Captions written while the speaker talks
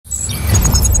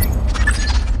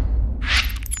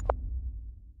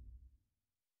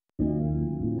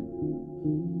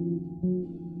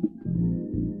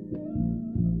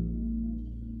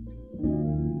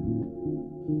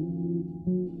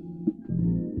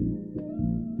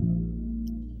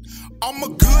I'm a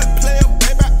good player,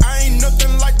 baby. I ain't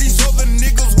nothing like these other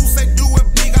niggas who say do it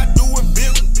big, I do it big.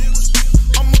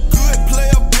 I'm a good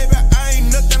player, baby. I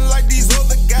ain't nothing like these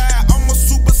other guys. I'm a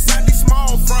super side,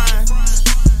 small fry.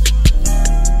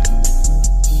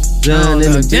 John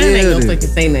in the John ain't building. gonna fucking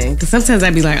say nothing. Cause sometimes I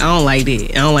be like, I don't like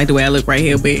that. I don't like the way I look right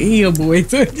here, but he a boy.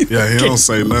 So Yeah, he don't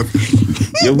say nothing.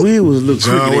 Your wig was look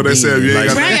John, what they say? If you ain't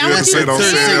got Right, nothing to say, don't say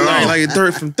it at all. Like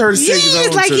from 30 seconds on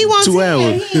like to he won't 2 say hours.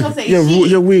 that. He ain't gonna say Your, shit.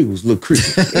 your wig was look creepy.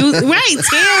 Right, tell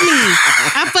me.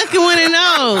 I fucking want to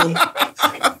know.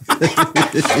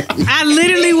 I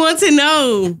literally want to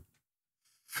know.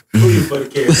 Who you for the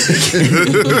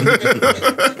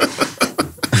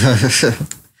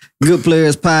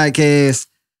Goodplairs podcast.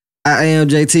 I am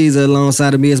JT's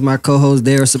alongside of me is my co-host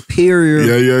Darren Superior.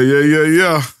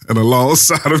 Yeah. And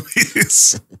alongside of me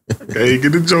is, okay,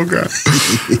 get the joke out.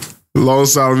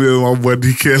 Alongside of me is my boy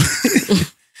D. Kelly.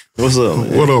 What's up,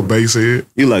 man? What up, basshead?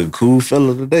 You like a cool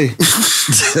fella today.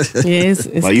 Yes.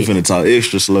 Like you finna talk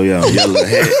extra slow, y'all. Yellow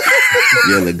hat,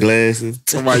 yellow glasses.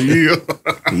 Somebody, yeah.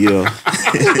 Yeah.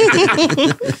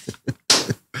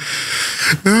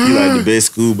 You like the best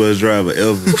school bus driver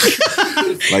ever.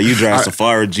 Like you drive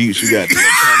Safari Jeeps, you got the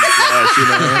camouflage shit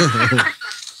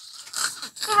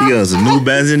on. You got some New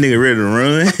Balance, nigga ready to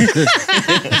run.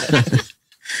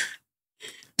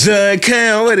 John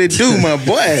Cam, what it do, my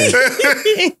boy?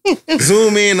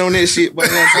 Zoom in on that shit, boy.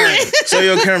 Show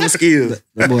your camera skills.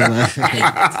 That boy, like,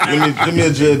 let me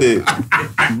adjust that.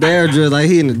 Darren just like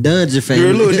he in the dungeon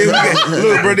family.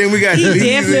 Look, bro, then we got He's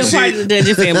definitely a part of the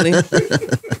Dungeon family.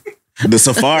 The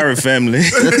Safari family.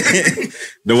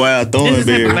 The Wild Thorn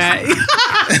Bears.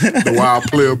 The Wild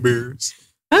Player Bears.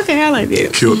 Okay, I like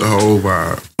that. Killed the whole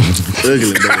vibe.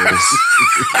 Ugly Bears.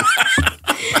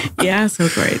 Yeah, that's so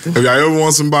crazy. If y'all ever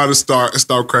want somebody to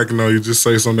stop cracking on you, just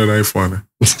say something that ain't funny.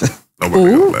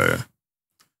 Nobody gonna laugh.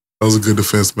 That was a good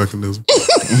defense mechanism.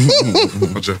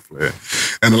 I'm just playing.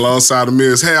 And alongside of me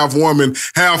is half woman,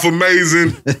 half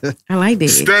amazing. I like that.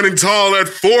 Standing tall at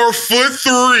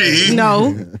 4'3".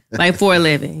 No, like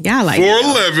 4'11". Y'all like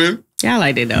 4'11". Y'all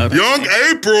like that though. Young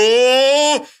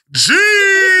April G.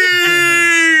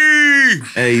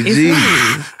 Hey, It's G.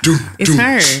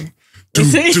 her.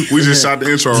 It's her. We just shot the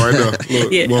intro right now.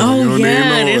 Look, Yeah. boom, Oh you don't even yeah,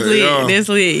 know that's it. lit. Yeah. That's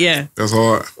lit. Yeah. That's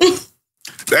hard.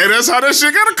 Hey, that's how that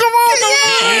shit gotta come on,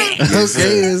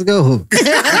 Okay, let's go.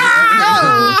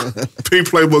 Pink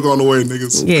playbook on the way,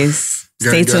 niggas. Yes.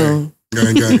 Gang, Stay tuned.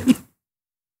 Gang.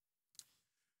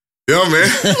 Yeah, man.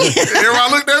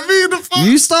 Everybody looked at me in the fuck.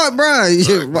 You start, bro.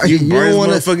 You don't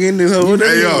want to fucking do her.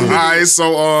 Hey, yo. All right,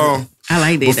 so I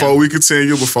like that. before we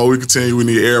continue, we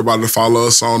need everybody to follow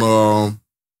us on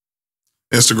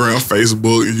Instagram,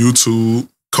 Facebook, YouTube,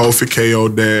 Kofi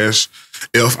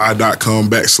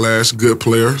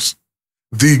ko-fi.com/Goodplairs.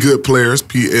 The Goodplairs,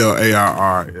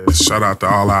 Plairs. Shout out to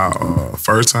all our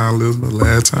first time listeners,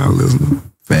 last time listeners.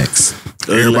 Facts.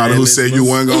 Everybody who said you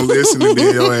weren't gonna listen and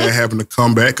then your ass happened to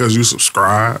come back because you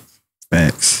subscribed.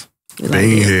 Facts. They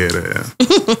ain't had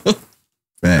that.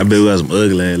 I bet we got some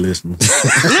ugly ass listeners.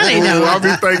 No, they don't. I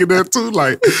be thinking that too.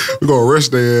 Like, we're gonna rush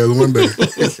their ass one day.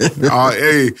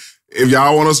 Hey, if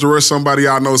y'all want us to rush somebody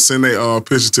y'all know, send a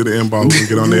picture to the inbox. We can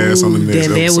get on their ass on the next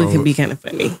That episode. would can be kind of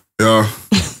funny. Yeah.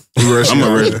 I'm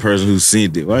gonna rush the person who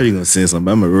sent it. Why are you gonna send something?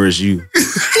 I'm gonna rush you.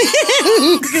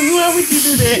 Why would you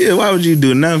do that? Yeah, why would you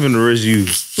do it? Now I'm gonna rush you.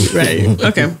 Right.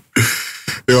 Okay.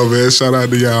 Yo, man, shout out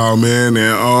to y'all, man.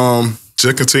 And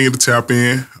just continue to tap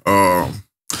in.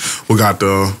 We got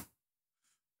the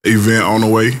event on the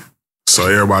way. So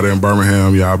everybody in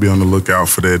Birmingham, y'all be on the lookout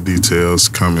for that. Details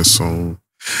coming soon.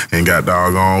 And got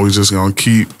doggone, we just gonna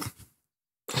keep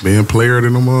being player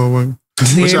in the motherfucker.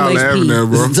 What y'all laughing at,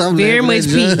 bro? Very much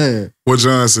P. What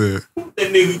John said. That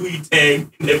nigga who you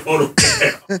tagged in that photo.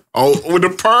 Oh, with the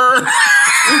purr.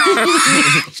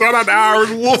 Shout out to Irish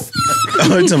Wolf.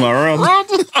 Oh, you talking about Rumble?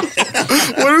 What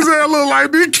does that look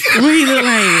like, Big? What he look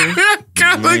like?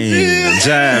 Man,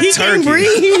 jive He turkey. can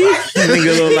breathe. That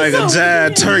nigga look like a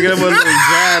jive turkey. That motherfucker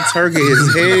jive turkey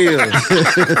as hell.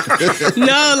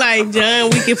 No, like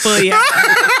John, we can pull you.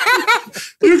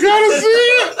 You gotta see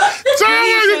it. John,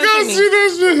 you gotta see that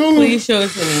shit. Hold on. Please show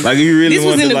it to me. Like you really This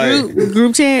was want in to the like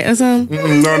group chat or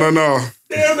something? No.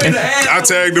 I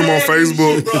tagged him on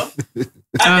Facebook.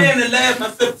 I damn near laughed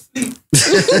myself to sleep.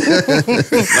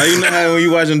 Like you know how when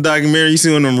you watching documentary, you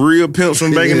see one of them real pimps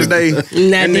from back in the day. Nah,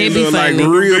 that'd be look like funny.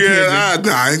 real pimping. Yeah,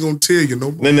 I ain't gonna tell you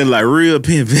no more. Then they like real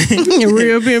pimping.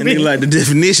 Real And they pimping. like the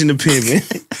definition of pimping.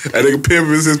 That nigga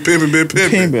pimping since pimping been pimping.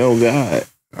 Pimping, oh God.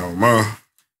 Oh, man.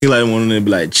 He like one of them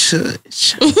be like,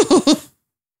 church.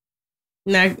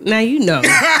 Now you know.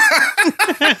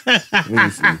 Let me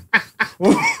see.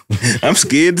 I'm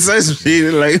scared to say some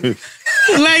shit. Like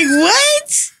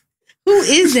what? Who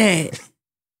is that?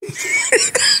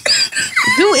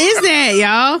 Who is that,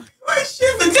 y'all? What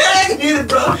shit for tag here,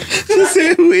 bro? She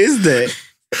said, who is that?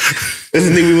 That's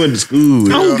the nigga we went to school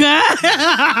with. Oh, God.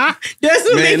 That's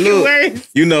what makes it worse.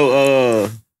 You know,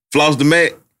 Floss the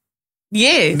Mac?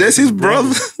 Yeah. That's his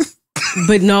brother.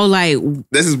 But no, like...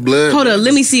 That's his blood. Hold up,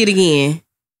 let me see it again.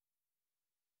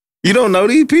 You don't know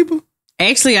these people?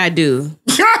 Actually, I do.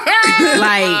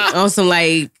 Like, on some,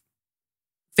 like,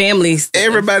 family stuff.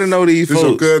 Everybody know these It's so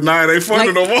folks. good. Nah, it ain't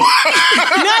funny no more. No, like,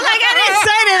 I didn't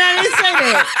say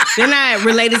that. They're not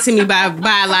related to me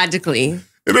biologically.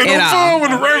 It ain't no At all. fun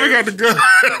when the raven got the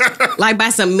gun. Like, by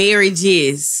some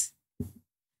marriages.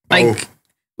 Like,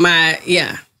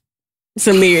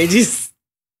 some marriages.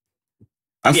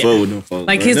 I fuck with them folks.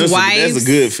 Like bro. his That's wife's a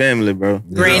good family, bro.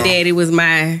 Granddaddy was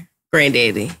my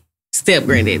granddaddy. Step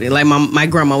granddaddy. Like my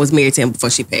grandma was married to him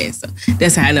before she passed. So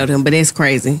that's how I know them. But that's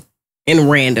crazy and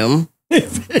random. Hey,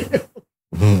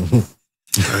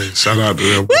 shout out to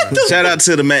them. Shout out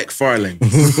to the McFarlane.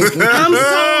 I'm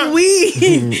so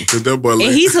weak. That boy And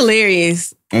he's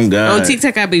hilarious. Oh, God. On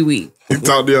TikTok, I be weak. he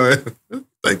talked to your ass.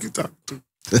 Thank you, talking to.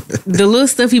 The little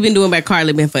stuff he been doing by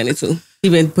Carly been funny too. He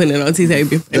been putting it on TikTok. He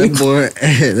been funny.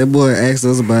 That boy asked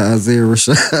us about Isaiah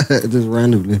Rashad just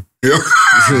randomly. Yeah.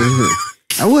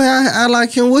 I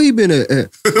like him. Where he been at? He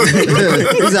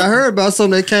said, I heard about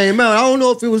something that came out. I don't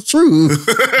know if it was true.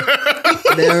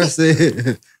 Darren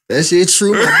said, that shit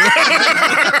true.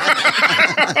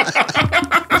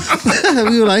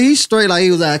 We were like, he's straight. Like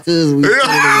he was our cousin.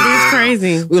 It's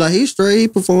crazy. We were like, he's straight. He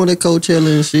performed at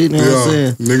Coachella and shit. You know what I'm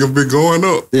saying? Nigga been going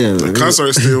up. Yeah, The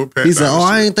concert still packed. He said, out oh,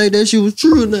 and I ain't think that shit was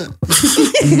true or not.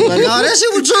 Like, no, that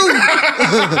shit was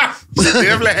true. shit.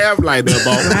 Definitely have like that,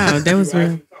 ball. Wow, that was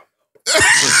real.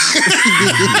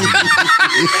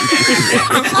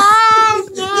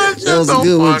 That was a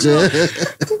good one, Jay.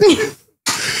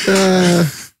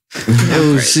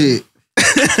 Oh, shit.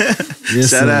 Yes,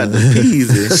 Shout out to sir.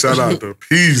 Peasy. Shout out to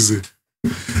Peasy.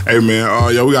 Hey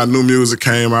man, we got new music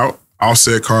came out.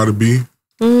 Offset Cardi B.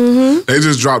 Mm-hmm. They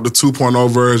just dropped the 2.0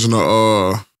 version of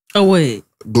Oh, wait.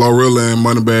 Glorilla and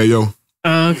Moneybag Yo.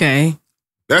 Oh, okay.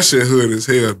 That shit hood as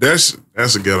hell. That's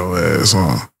a ghetto ass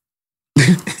song.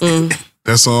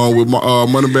 That song with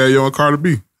Moneybag Yo and Cardi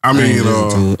B. I mean,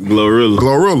 Glorilla.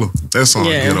 Glorilla. That song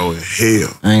Yeah. ghetto as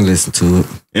hell. I ain't listened to it.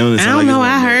 I I don't know.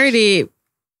 I heard it,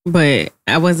 but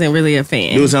I wasn't really a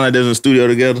fan. It would sound like they was in the studio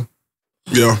together.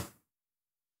 Yeah.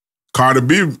 Cardi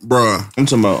B, bruh. I'm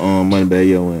talking about Moneybag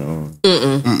Yo and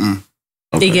Mm-mm.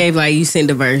 They gave like you send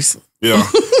a verse. Yeah.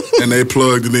 And they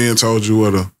plugged it in, told you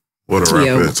what a rap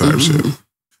Yeah. is type shit.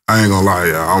 I ain't gonna lie,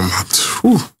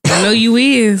 y'all. I know you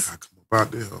is.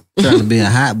 About this. Trying to be a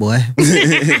hot boy.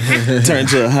 Turn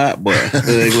to a hot boy.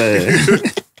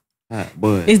 Hot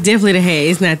boy. It's definitely the hat.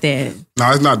 It's not that.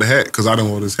 No, it's not the hat, because I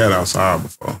didn't wear this hat outside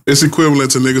before. It's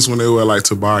equivalent to niggas when they wear like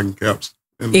toboggan caps.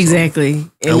 in the Exactly.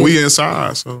 summer. And we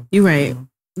inside, so. You right.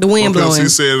 The wind Because blowing. he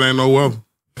said it ain't no weather.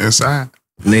 Inside.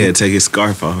 Nigga take his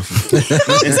scarf off. I'm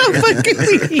so fucking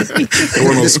weak. There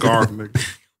was no scarf, nigga.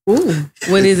 Ooh.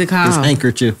 What is it It's called?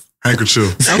 handkerchief.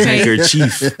 Handkerchief. Okay.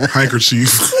 Handkerchief.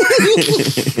 Handkerchief.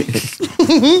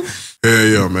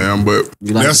 Yeah, man. But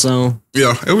You like the song?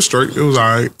 yeah, it was straight. It was all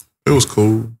right. It was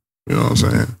cool. You know what I'm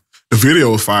saying? The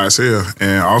video was fire as hell,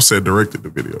 and Offset directed the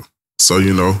video. So,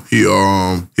 you know, he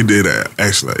did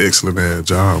actually an excellent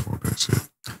job on that shit.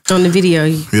 On the video.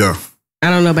 Yeah. I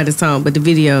don't know about the song, but the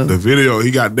video. The video,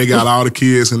 they got all the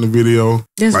kids in the video.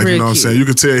 That's like, real you know what I'm cute. saying? You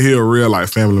can tell he a real like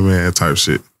family man type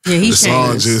shit. Yeah, he The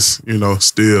song changed. just, you know,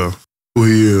 still who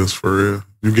he is for real.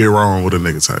 You get wrong with a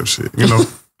nigga type shit, you know?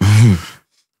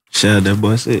 Shout out that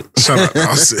boy shit. Shout out to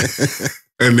Offset.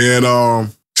 And then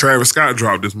Travis Scott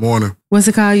dropped this morning. What's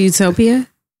it called? Utopia?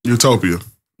 Utopia.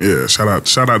 Yeah, shout out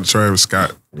to Travis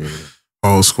Scott.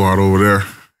 Whole squad over there.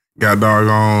 Got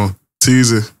doggone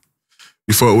Teasy.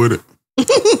 You fuck with it?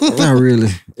 Not really.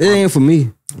 It ain't for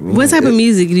me. What type of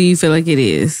music do you feel like it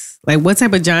is? Like what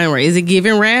type of genre? Is it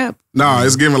giving rap? Nah,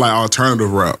 it's giving like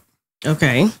alternative rap.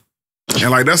 Okay. And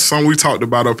like that's something we talked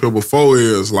about up here before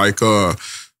is like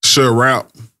should rap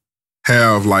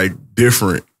have like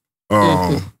different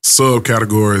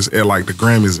subcategories at like the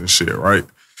Grammys and shit, right?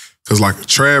 Cause like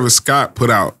Travis Scott put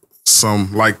out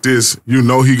some like this, you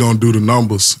know he gonna do the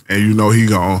numbers and you know he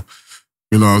gonna,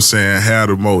 you know what I'm saying, have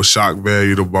the most shock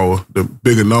value, the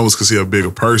bigger numbers cause he a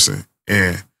bigger person.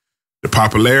 And the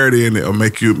popularity in it will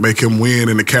make him win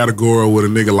in the category with a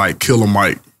nigga like Killer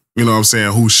Mike, you know what I'm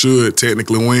saying, who should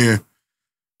technically win.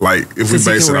 Like, if we Cause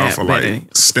he base can it rap off of better.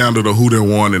 like standard of who done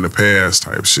won in the past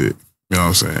type shit. You know what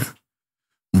I'm saying?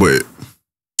 But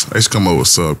They should come up with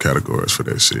subcategories for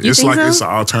that shit. You It's think like so? it's an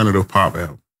alternative pop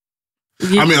album.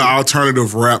 Yeah. I mean, an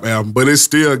alternative rap album, but it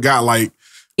still got like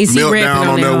Is he rapping Meltdown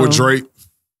on that there with hoe? Drake.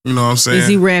 You know what I'm saying? Is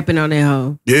he rapping on that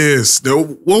hoe? Yes.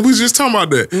 Well, we just talking about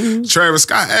that. Travis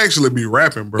Scott actually be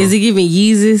rapping, bro. Is he giving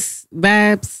Yeezus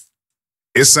vibes?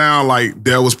 It sound like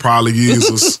that was probably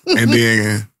Jesus, and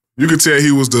then you could tell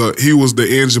he was the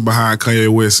engine behind Kanye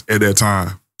West at that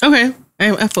time. Okay,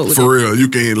 I fuck with For it. real, you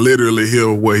can literally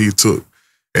hear what he took,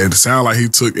 and it sound like he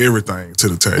took everything to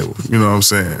the table. You know what I'm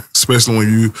saying? Especially when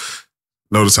you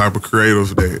know the type of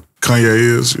creative that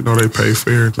Kanye is. You know they pay for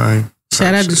everything.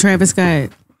 Shout out to Travis Scott.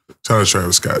 Shout out to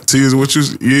Travis Scott. Tease, what you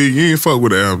ain't fuck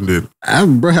with the album, did it? I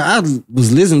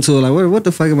was listening to it like, what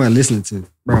the fuck am I listening to?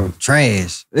 Bro,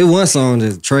 trash. It one song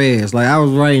that's trash. Like, I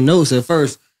was writing notes at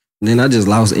first, and then I just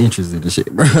lost interest in the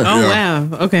shit, bro. Oh, wow.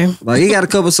 Okay. Like, he got a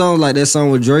couple songs like that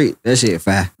song with Drake. That shit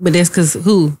fire. But that's because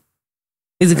who?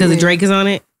 Is it because Drake is on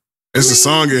it? It's a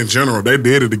song in general. They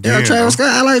did it again. Yeah, Travis Scott.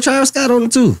 I like Travis Scott on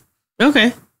it too.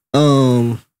 Okay.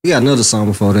 He got another song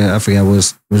before that. I forgot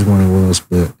which one it was,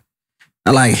 but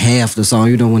I like half the song.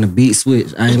 You know when the beat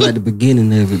switch. I ain't like the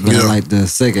beginning of it, but I like the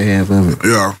second half of it.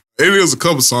 Yeah. It is a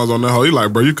couple songs on that hoe. You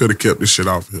like, bro, you could have kept this shit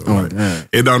off here. Oh, Like, God.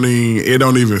 it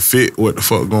don't even fit what the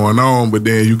fuck going on. But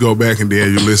then you go back and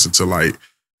then you listen to like,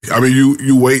 I mean,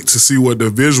 you wait to see what the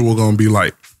visual gonna be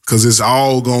like, cause it's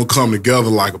all gonna come together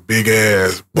like a big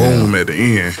ass boom at the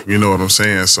end. You know what I'm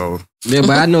saying? So Yeah,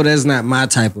 but I know that's not my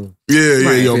type of. yeah,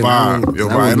 Right, your yeah, vibe, your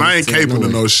I vibe. wouldn't And I ain't say capable no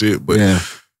of way. no shit, but Yeah.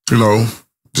 you know,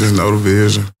 just know the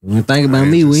vision. When think about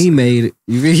me when he made it,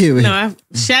 you feel me? No,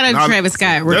 shout out to Nah, Travis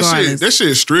Scott, regardless. That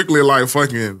shit strictly like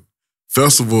fucking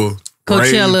festival.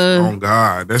 Coachella. Rave. Oh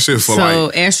God, that shit for So,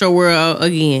 like Astro World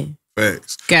again.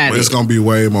 facts. Got But it. it's gonna be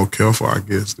way more careful, I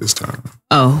guess, this time.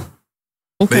 Oh.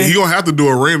 Okay. He gonna have to do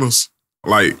arenas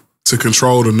like to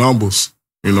control the numbers.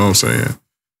 You know what I'm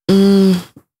saying?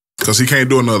 Because he can't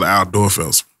do another outdoor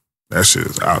festival. That shit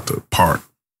is out the park.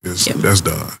 That's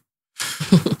done.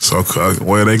 So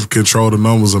where they can control the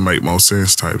numbers and make more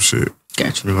sense type shit.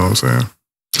 Gotcha. You know what I'm saying?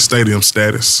 Stadium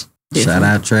status. Shout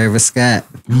out Travis Scott.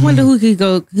 I wonder who he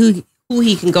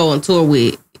can go on tour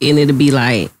with, and it'll be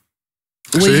like,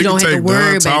 well, Shit, you he don't can have to take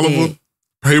worry Don about Toliver.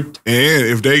 that. And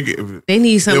if they They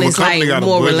need something If a that's company like got a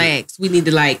more budget. relaxed. We need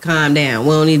to like calm down.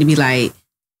 We don't need to be like,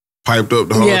 piped up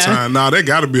the whole Yeah. time. Nah, that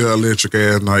gotta be an electric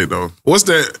ass night though. What's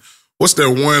that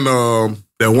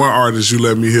one artist you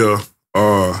let me hear?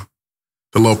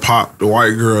 The little pop, the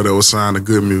white girl that was signed to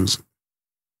Good Music.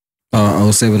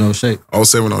 070 Shape.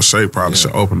 070 Shape probably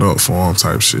should open up for him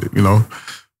type shit, you know?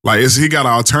 Like he got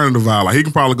an alternative vibe. Like he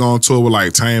can probably go on tour with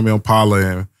like Tame Impala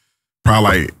and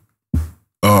probably like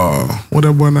what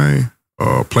that boy name?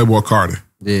 Playboy Cardi.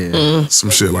 Yeah. Some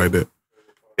shit like that.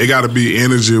 It gotta be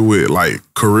energy with like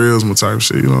charisma type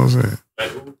shit, you know what I'm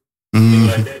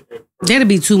saying? that'll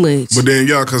be too much. But then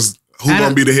cause who I gonna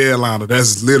don't- be the headliner?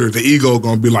 That's literally the ego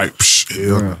gonna be like, psh,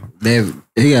 hell no.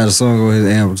 He got a song on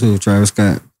his album too, Travis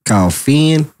Scott, called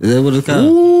Finn. Is that what it's called?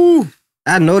 Ooh.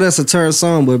 I know that's a turn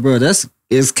song, but bro,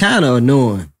 it's kind of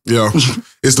annoying. Yeah.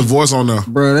 It's the voice on there.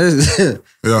 Bro, that's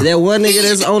Yeah. that one nigga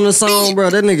that's on the song, bro.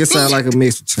 That nigga sound like a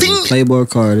mix between Playboy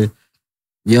Cardi,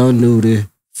 Young Nudie,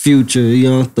 Future,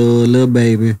 Young Thug, Lil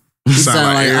Baby. He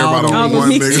Sound like everybody all on the one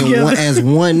mixed nigga. together. as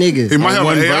one nigga. He might have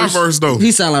One an AI verse though.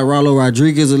 He sound like Rollo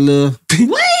Rodriguez a little.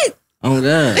 What? Oh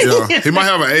God. Yeah. He might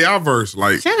have an AI verse.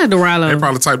 Like Shout out to Rollo. they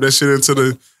probably type that shit into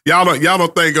the y'all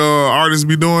don't think artists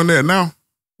be doing that now?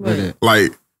 What?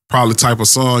 Like probably type a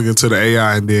song into the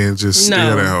AI and then just No.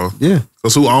 steal that hoe. Yeah.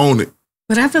 Cause who own it?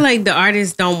 But I feel like the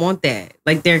artists don't want that.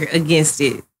 Like they're against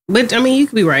it. But I mean, you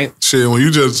could be right. Shit, when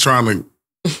you just trying to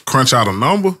crunch out a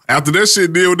number. After that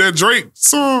shit deal with that Drake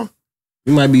song.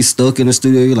 You might be stuck in the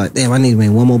studio. You're like, damn, I need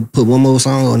to put one more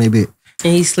song on that bit.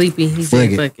 And he's sleepy. He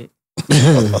said, Fuck fuck it.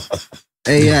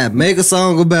 Hey, yeah, make a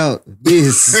song about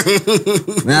this.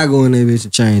 Now go in there, bitch,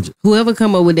 and change it. Whoever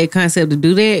come up with that concept to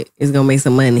do that is gonna make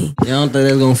some money. You don't think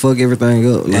that's gonna fuck everything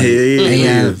up? Like, Hell yeah.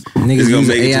 AI, It's niggas gonna use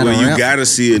make it AI to where to you rap. gotta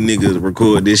see a nigga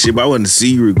record this shit, but I want to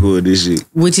see you record this shit.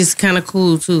 Which is kind of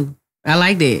cool too. I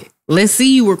like that. Let's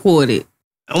see you record it.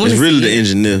 I want It's to really see the it.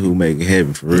 engineer who make it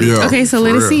happen for real. Yeah. Okay, so for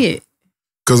let us real. see it.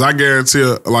 Cause I guarantee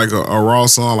like a raw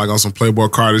song, like on some Playboy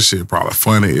Cardi shit, probably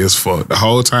funny as fuck. The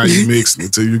whole time you mix it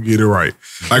until you get it right.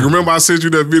 Like remember I sent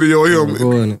you that video of him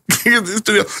Recording it. in the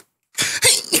studio.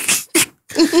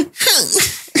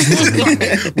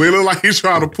 We look like he's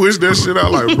trying to push that shit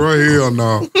out. Like, bro, hell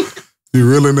no. You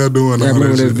really not doing I all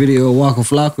remember that that shit. video of Waka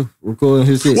Flocka recording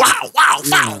his shit.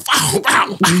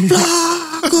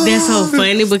 That's so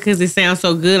funny because it sounds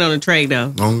so good on the track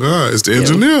though. Oh God, it's the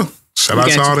engineer. Shout out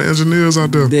to all the engineers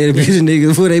out there. They be the niggas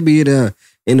before they be in the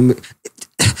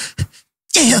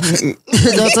yeah.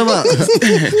 That's about.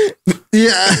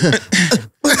 Yeah.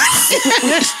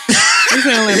 You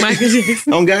sound like Michael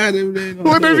Jackson. On God, every day.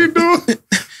 What they be doing?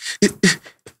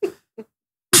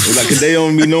 It's like they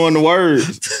don't be knowing the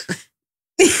words.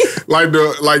 Like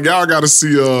y'all gotta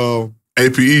see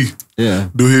APE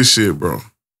do his shit, bro.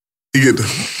 He get the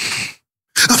shit.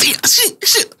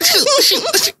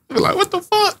 Like, what the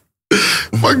fuck?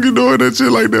 Fuck you doing that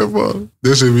shit like that for?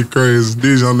 That shit be crazy.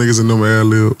 These young niggas in them ad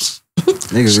libs.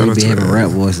 Niggas really be having rap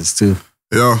voices too.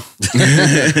 Yeah.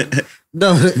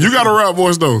 No, You got a rap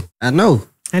voice though. I know.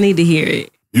 I need to hear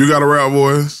it. You got a rap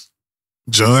voice.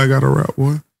 John got a rap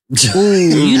voice. Ooh,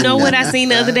 you know what I seen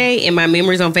the other day in my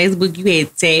memories on Facebook? You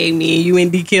had tagged me and you and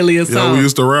D. Kelly a song. Yeah, we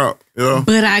used to rap. Yeah.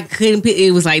 But I couldn't pick.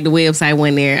 It was like the website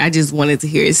wasn't there. I just wanted to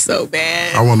hear it so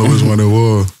bad. I wonder which one it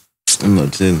was. I'm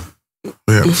not telling.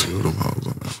 We had a few of them hoes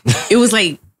on there. It was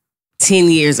like 10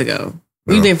 years ago.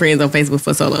 We've been friends on Facebook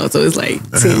for so long, so it's like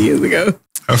 10 years ago.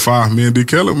 That's fine. Me and D.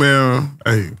 Kelly, man.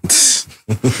 Hey.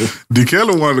 D.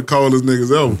 Kelly one of the coldest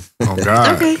niggas ever. Oh,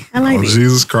 God. Okay, I like it.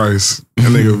 Jesus Christ. That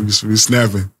nigga used to be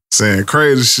snapping, saying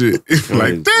crazy shit.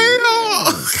 Like,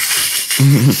 damn.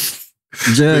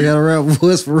 John got a rap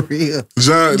voice for real.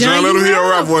 John, let him hear a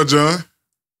rap voice, John.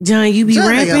 John, you be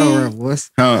John ain't got no rapping? rap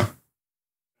voice. Huh?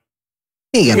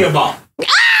 He ain't got no.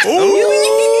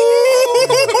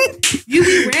 You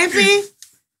be rapping?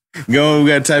 Go, we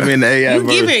gotta type in the AI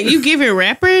version. You giving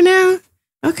rapper now?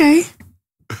 Okay.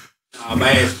 Nah, my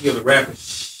ass killed the rapper.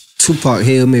 Tupac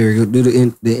Hail Mary. Go do the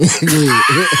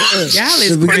Y'all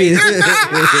is crazy.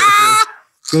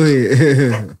 Go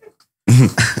ahead.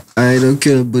 I ain't no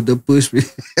killer, but don't push me.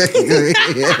 I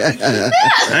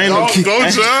ain't no Go,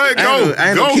 John. Go. I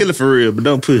ain't no killer for real, but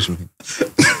don't push me.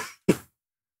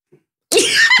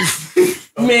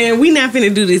 Man, we not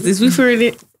finna do this. Is we for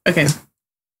it? Okay.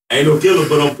 Ain't no killer,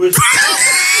 but I'm pushing.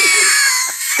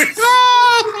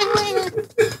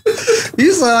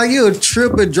 You sound like you a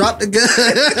trip and drop the gun.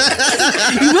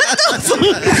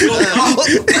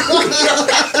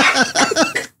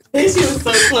 That shit was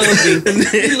so clumsy.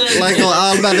 Like on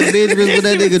All About the Benjamins when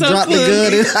that nigga So dropped the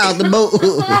gun and out the boat.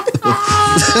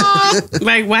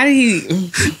 Like, why did he?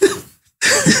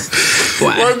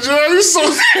 Why? Well, John, you so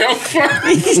damn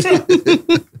funny.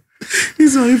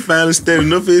 He's only finally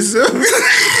standing up for himself. I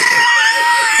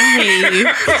hate you.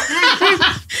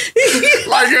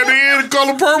 Like at the end,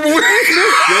 Color Purple.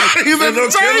 He's at the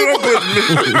table.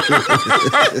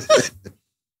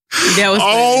 That was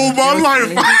Oh, my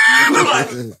life.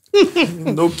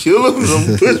 No killer,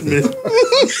 don't push me.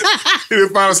 He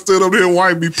didn't finally stood up there and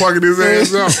white be pucking his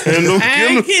ass out. And no I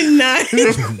killer. cannot.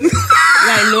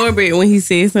 Like Norbert when he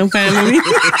said something finally.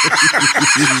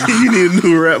 You need a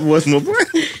new rap voice, my boy.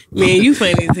 Man, you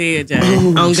funny as hell,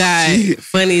 John. On God,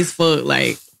 funny as fuck.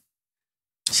 Like,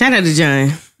 shout out to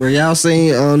John. Bro, y'all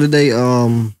seen today,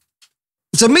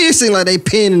 to me it seemed like they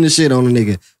pinning the shit on the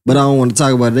nigga, but I don't want to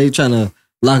talk about it. They trying to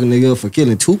lock a nigga up for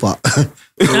killing Tupac.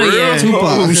 Oh yeah. Tupac.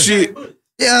 Oh, shit.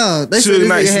 Yeah, they said Should've this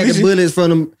nice nigga had the snitching. bullets from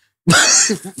them.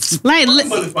 Like,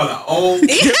 Motherfucker, old.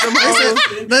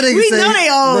 That nigga We said, know they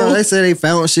old. Bro, they said they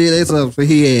found shit. They said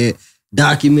he had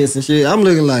documents and shit. I'm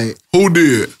looking like Who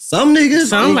did? some niggas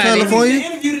Somebody. in California.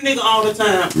 Interview the nigga all the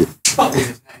time. Fuck with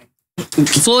his name.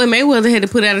 Floyd Mayweather had to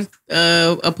put out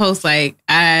a post like,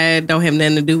 I don't have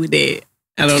nothing to do with that.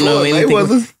 I don't know Floyd anything.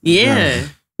 Mayweather? Yeah.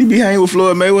 He be hanging with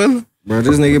Floyd Mayweather? Bro,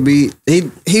 this nigga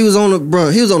he was on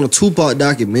a Tupac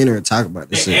documentary talking about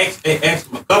this shit. They asked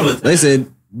him a couple of times. They said,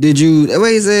 did you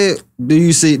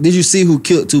see who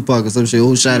killed Tupac or some shit?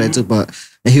 Who shot at Tupac?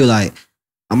 And he was like,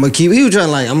 I'm gonna keep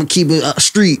it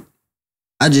street.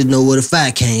 I just know where the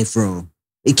fire came from.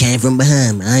 It came from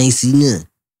behind me. I ain't see nothing.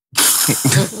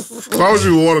 Why would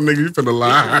you want a nigga? You finna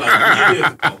lie.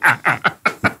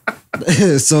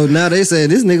 So now they said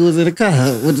this nigga was in the car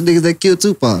with the niggas that killed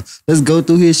Tupac. Let's go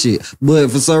through his shit. But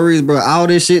for some reason, bro, all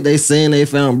this shit they saying they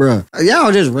found, bro.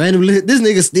 Y'all just randomly, this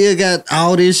nigga still got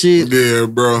all this shit. Yeah,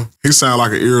 bro. He sound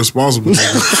like an irresponsible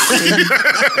nigga.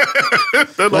 That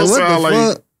don't Like, what sound the like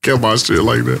fuck? he care about shit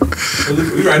like that.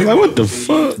 Like, what the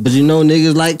fuck? But you know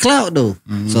niggas like clout though.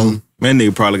 So Man,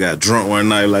 nigga probably got drunk one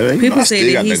night. Like, hey, People I say still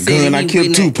that got he the said gun. he I killed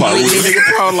wouldn't- Tupac.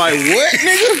 Nigga probably like, what,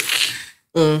 nigga?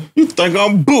 You think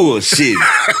I'm bullshit?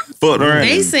 Fuck around.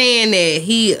 They saying that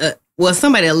he,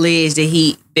 somebody alleged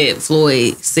that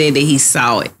Floyd said that he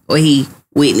saw it or he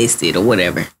witnessed it or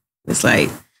whatever. It's like,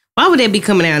 why would that be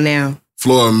coming out now?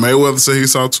 Floyd Mayweather said he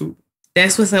saw too.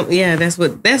 That's what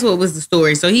that's what was the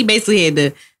story. So he basically had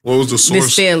to What was the source?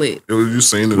 dispel it. It was you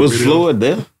seen it. Was Floyd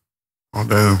there? Oh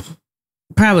damn.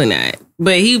 Probably not.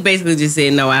 But he basically just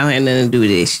said, no, I don't have nothing to do with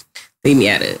this. Leave me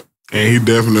out of it. And he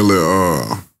definitely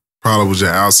probably was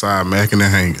just outside macking and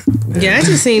hanging. Yeah, I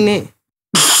just seen it.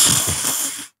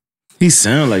 He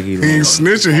sound like He ain't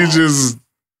snitching. He just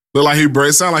look like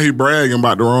sound like he bragging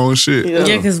about the wrong shit. Yeah,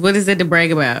 because what is that to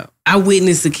brag about? I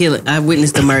witnessed the killing. I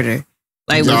witnessed the murder.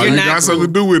 Like, when Nah, you're you not got something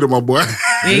to do with it, my boy.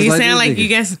 Yeah, you like sound this like nigga. you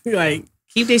got something, like,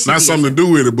 keep this shit. Not something to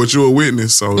do with it, but you're a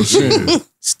witness, so shit.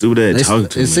 Stupid ass talking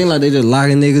to It me. seemed like they just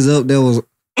locking niggas up.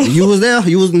 You was there.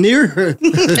 You was near her.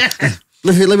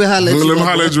 Let me holler at you. Let me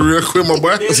holler at you real quick, my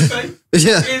boy.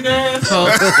 Yeah. Oh,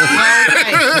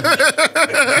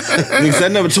 Niggas, I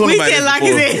never told we nobody said that lock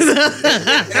before. his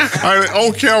ass up. All right,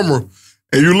 on camera.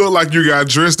 And you look like you got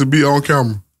dressed to be on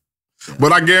camera.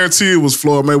 But I guarantee it was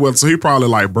Floyd Mayweather, so he probably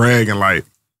like bragging like.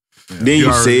 Then you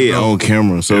already say it know. on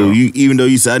camera. So Yeah. you, even though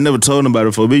you said I never told nobody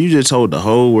before, but you just told the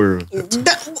whole world.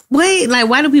 Wait, like,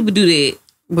 why do people do that?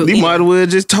 But, You might as well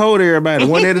just told everybody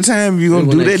one at a time if you gonna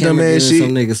When do that dumb camera ass get in shit.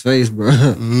 Some niggas' face, bro.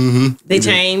 Mm-hmm. they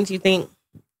change, you think?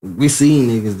 We seen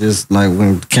niggas just like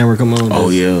when the camera come on. Oh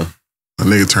yeah. A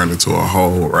nigga turned into a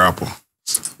whole rapper.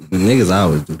 The niggas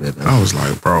always do that. Though. I was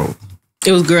like, bro,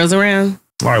 It was girls around?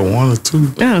 like one or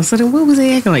two. Oh, so then what was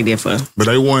they acting like that for? But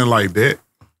they weren't like that.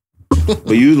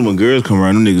 But usually when girls come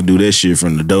around, them niggas do that shit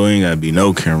from the door. Ain't gotta be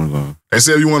no camera going. They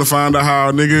said if you want to find out how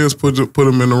a nigga is, put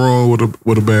him in the room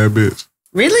with a bad bitch.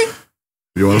 Really?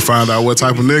 You want to find out what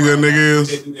type of nigga a nigga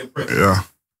is? Yeah.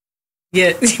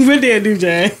 Yeah. What they do,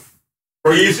 John?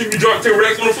 Bro, you see me drop 10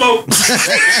 racks on the floor?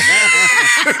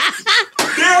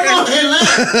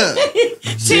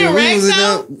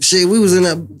 Shit, we was in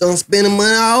there don't spending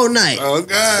money all night. Oh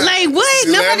God. Like, what?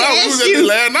 Nobody asked you.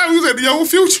 Last night we was at the Young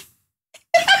Future.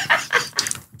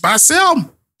 By Selma.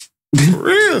 For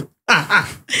real.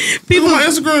 People on my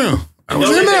Instagram. I was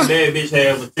in That there. bad bitch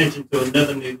have attention to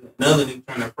another nigga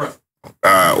trying to front.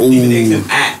 Ooh. Even they can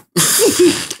act.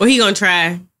 Well, he gonna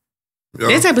try. Yeah.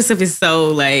 That type of stuff is so,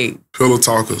 like, Pillow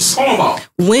talkers. Cornball.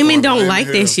 women Oh, don't man, like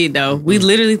hell. that shit, though. We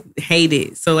literally hate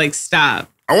it. So, like, stop.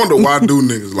 I wonder why do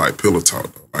niggas like pillow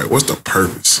talk though? Like, what's the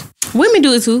purpose? Women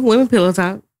do it, too. Women pillow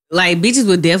talk. Like, bitches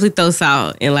would definitely throw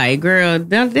salt. And, like, girl,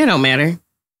 that don't matter.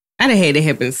 I done had it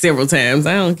happen several times.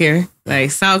 I don't care.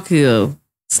 Like, salt kill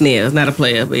Snails, not a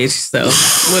player, bitch. So,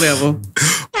 whatever.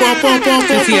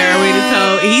 Since he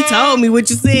already told me what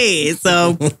you said.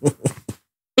 So,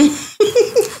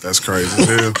 That's crazy as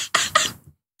hell.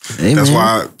 Hey, That's man.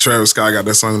 why Travis Scott got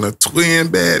that song, the Twin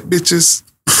Bad Bitches.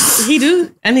 he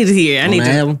do. I need to hear it. I On need the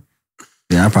to. album?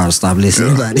 Yeah, I probably stopped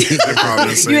listening to They that. probably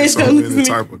You saying ain't so gonna many listen to me.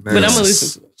 type of But I'ma nasty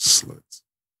listen to sluts.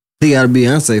 He got a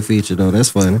Beyonce feature though. That's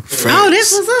funny. Oh,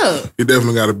 that's what's up. He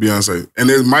definitely got a Beyonce. And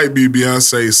it might be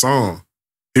Beyonce's song.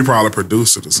 He probably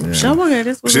produced it or something. Show okay,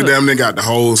 that's what's She up. damn near got the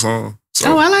whole song.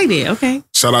 So Oh, I like that. Okay.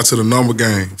 shout out to the number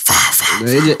gang. 5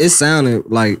 It sounded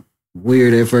like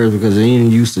weird at first because they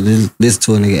ain't used to listen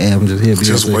to a nigga album just hear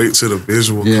Just Beyonce. wait till the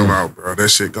visual Yeah. come out, bro. That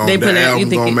shit They going put the out- you album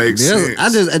think gonna it- make Yeah,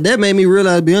 sense. that made me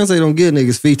realize Beyonce don't give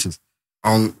niggas features.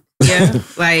 On Yeah.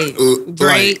 Like like-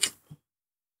 Drake.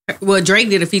 Well, Drake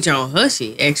did a feature on her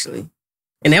shit, actually.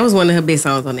 And that was one of her best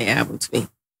songs on the album to me.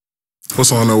 what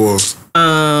song that was?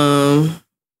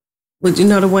 Would you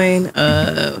know the Wayne?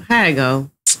 How it go?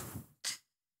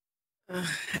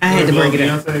 I had to bring it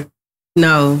up. Beyonce.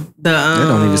 No, That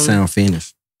don't even sound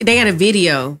finished. They got a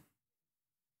video.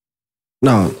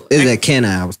 No, it's that Can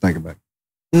I was thinking about.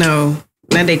 No,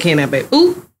 not that can I, but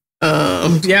ooh,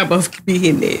 y'all both could be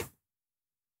hitting it.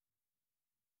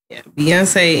 Yeah,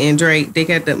 Beyonce and Drake, they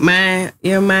got the mine,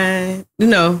 your mine, you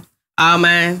know, all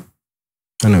mine.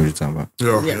 I know what you're talking about.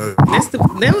 Yeah, Yeah,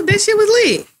 yeah. that shit was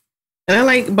lit, and I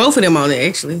like both of them on it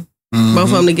actually. Mhm. Both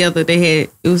of them together, it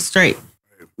was straight.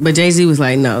 But Jay-Z was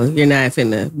like, no, you're not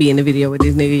finna be in the video with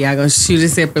this nigga. Y'all gonna shoot it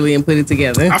separately and put it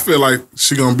together. I feel like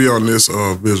she gonna be on this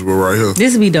visual right here.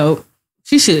 This would be dope.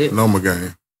 She should. Number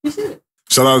game. She should.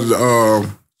 Shout out to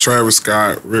Travis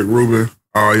Scott, Rick Rubin.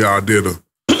 All y'all did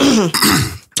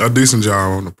a decent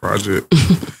job on the project.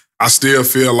 I still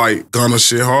feel like Gunna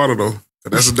shit harder though.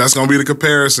 That's gonna be the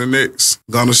comparison next.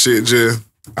 Gunna shit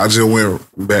I just went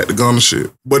back to Gunna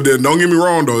shit. But then don't get me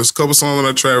wrong though, it's a couple songs on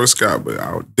that Travis Scott, but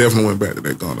I definitely went back to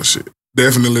that Gunna shit.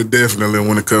 Definitely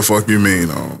when it cut fuck you mean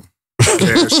on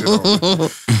cash shit on.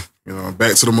 You know,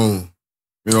 back to the moon.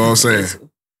 You know what I'm saying?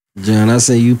 John, I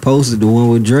say you posted the one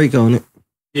with Drake on it.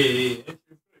 Yeah.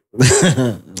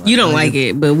 You don't like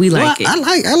it, but we like it.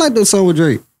 I like the song with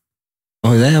Drake.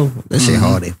 Oh, that shit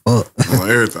hard as fuck. On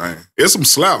everything. There's some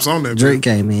slaps on that. Drake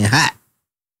came in hot.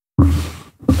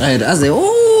 I said,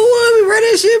 oh, let me run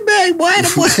that shit back,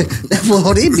 boy. That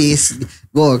boy, they be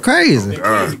going crazy.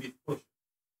 God.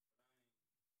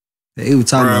 He was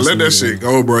talking Bro, about let that something, shit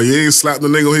go, bro. You ain't slapped the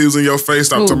nigga when he was in your face.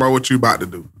 Stop Who? talking about what you about to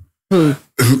do. Who?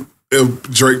 If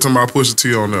Drake talking about Pusha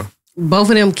T on there. Both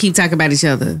of them keep talking about each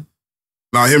other.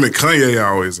 Now, him and Kanye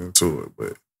always into it,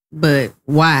 but But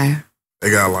why? they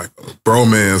got like a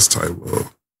bromance type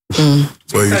of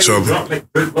for each Kanye other. drunk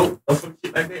like Drake low or some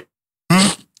shit like that.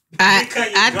 I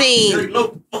think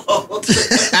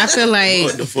I feel like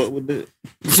What the fuck with that?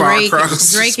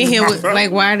 Drake and him was,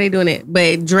 like, why are they doing it?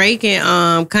 But Drake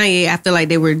and Kanye, I feel like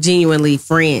they were genuinely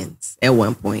friends at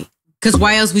one point. Cause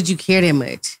why else would you care that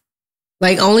much?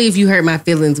 Like, only if you hurt my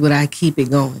feelings would I keep it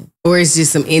going. Or it's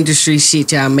just some industry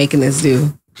shit y'all making us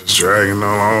do. Just dragging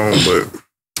on, but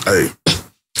hey.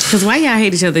 Cause why y'all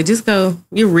hate each other? Just go,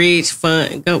 you're rich,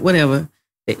 fun, go, whatever.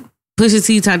 Pusha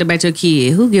T talked about your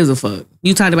kid. Who gives a fuck?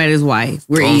 You talked about his wife.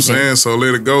 We're I'm even. saying, so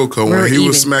let it go. Cause We're when he even.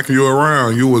 was smacking you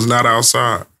around, you was not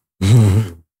outside.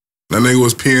 That nigga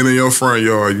was peeing in your front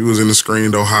yard. You was in the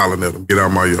screen door hollering at him, get out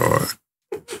my yard.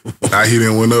 Now he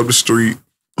done went up the street.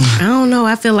 I don't know.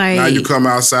 I feel like Now you come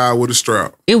outside with a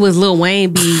strap. it was Lil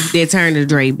Wayne beef that turned to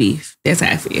Drake beef. That's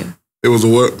how I feel. It was a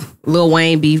what? Lil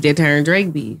Wayne beef that turned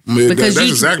Drake beef. I mean, Because that's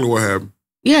you- exactly what happened.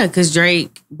 Yeah, because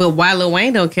Drake, but why Lil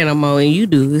Wayne don't care no more and you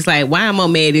do? It's like, why am I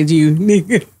mad at you,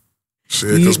 nigga?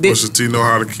 Shit, because You- Pusha T know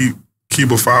how to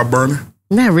keep a fire burning.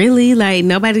 Not really. Like,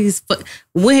 nobody's.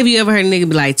 When have you ever heard a nigga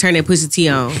be like, turn that Pusha T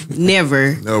on?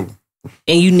 Never. Never.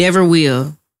 And you never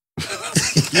will.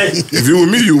 If you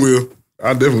with me, you will.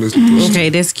 I definitely listen to Pusha T. Okay,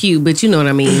 that's cute, but you know what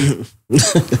I mean.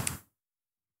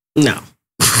 No.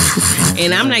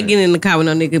 And I'm not getting in the car with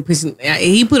no nigga pushing.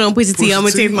 He put on Pusha T. I'm gonna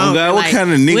Pusha T? take my. Oh God, what like,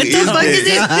 kind of nigga what the is fuck is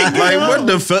this that? nigga? Like, what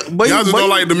the fuck? But Y'all just don't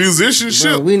like the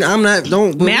musicianship. Bro, I'm not.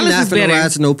 Don't. We Malice not is finna better.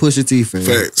 ride to no Pusha T fan.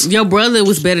 Facts. Your brother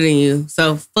was better than you,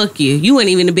 so fuck you. You weren't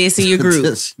even the best in your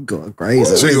group. She going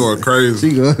crazy. She going crazy.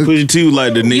 She going. Pusha T was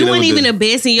like the nigga You that weren't was even the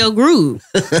best in your group.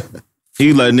 he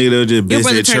was like the nigga that was just Your best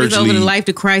brother at turned church us over to league. life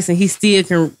to Christ, and he still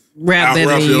can rap I better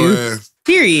rap than your you. ass.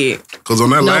 Period. Because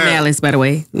on that No line, Malice, by the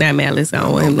way. Not Malice. I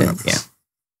don't want him to. Malice.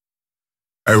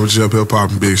 hey, was up here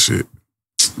popping big shit.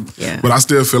 Yeah. But I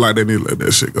still feel like they need to let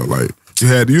that shit go. Like, you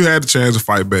had the chance to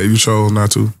fight back. You chose not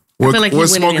to. What, feel like what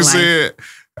you winning in Smokey life. said,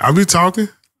 I be talking.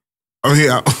 I mean,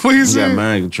 what he He got said?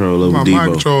 mind control over My Debo.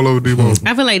 mind control over Debo.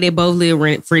 I feel like they both live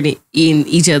rent free in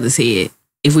each other's head,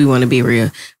 if we want to be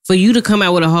real. For you to come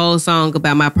out with a whole song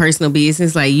about my personal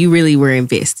business, like, you really were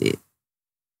invested.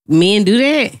 Men do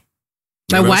that.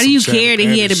 Like, Yeah, why that's do you some care that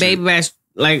he had a Shannon baby by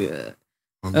like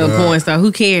Oh, a God. porn star?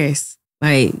 Who cares?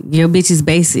 Like, your bitch is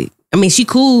basic. I mean, she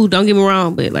cool, don't get me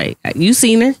wrong, but like, you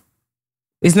seen her.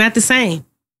 It's not the same.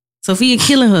 Sophia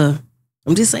killing her.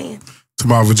 I'm just saying. To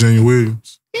my Virginia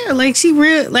Williams. Yeah, like, she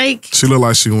real, like, She looked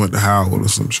like she went to Howard or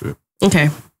some shit. okay.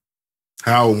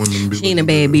 Howard wouldn't be She ain't a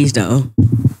bad bitch though.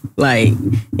 Like,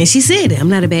 and she said it. I'm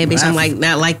not a bad bitch. I'm like,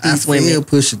 not like I these feel women.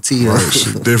 Pusha T. Right,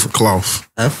 she different cloth.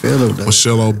 I feel him though.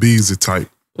 Michelle Obese type.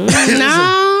 No,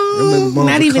 Remember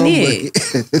not even it.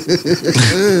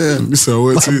 it. You said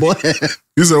what, T? boy,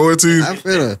 You said what, T? I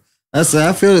feel her. I said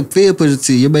I feel Pusha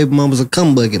T. Your baby mama's a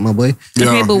cum bucket, my boy.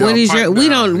 Okay, but what is pipe your? We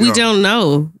down, don't. We don't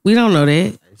know. We don't know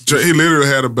that. He literally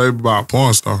had a baby by a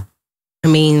porn star. I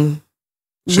mean,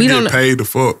 She we get don't. paid to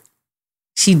fuck.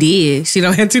 She did. She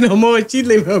don't have to no more. She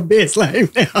live her best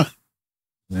life now.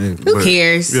 Who But,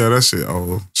 cares? Yeah, that shit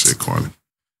old. Shit corny.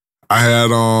 I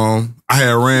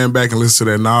had ran back and listened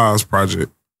to that Nas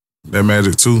project, that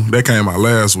Magic 2. That came out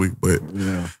last week, but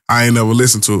I ain't never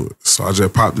listened to it. So I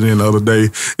just popped it in the other day.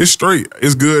 It's straight.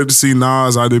 It's good to see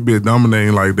Nas out there be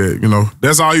dominating like that. You know,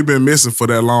 that's all you been missing for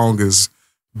that long is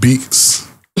beats.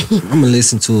 I'm gonna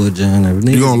listen to it, John. If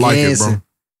niggas You gonna like it, gassing- bro.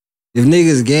 If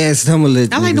niggas gas, I'm gonna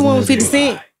let. I like niggas the one know with 50 that.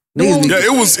 Cent. The Niggas one be-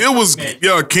 with- Yeah,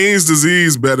 it was King's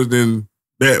Disease better than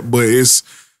that, but it's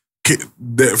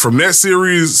that from that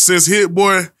series since Hit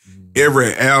Boy,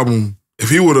 every album, if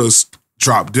he would have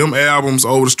dropped them albums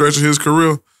over the stretch of his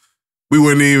career, we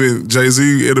wouldn't even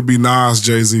Jay-Z, it'll be Nas,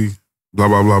 Jay-Z, blah,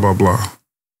 blah, blah, blah, blah.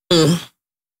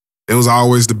 It was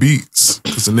always the beats,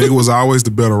 because the nigga was always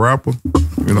the better rapper,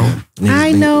 you know.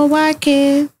 I know I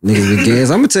can. Niggas be gas.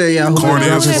 I'm gonna tell y'all who Corny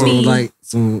dropping as some fuck. like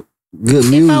some good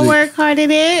If music. I work hard at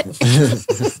it.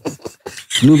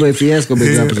 Lupe Fiasco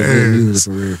been dropping some good Yeah.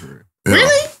 music for real. For real. Yeah.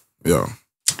 Really? Yeah.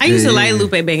 I used to Yeah, like yeah.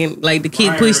 Lupe back in like the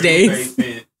Kid Push days.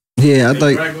 Yeah, I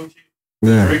think.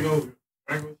 Yeah,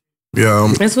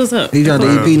 Yeah. That's what's up. he dropped the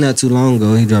EP not too long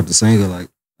ago. He dropped the single like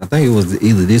I think it was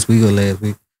either this week or last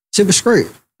week. Shit was straight.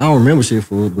 I don't remember shit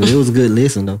for it, but it was a good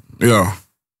listen though. Yeah.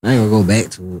 I ain't gonna go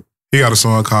back to it. He got a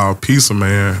song called Piece of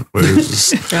Man, but it's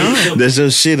just That's your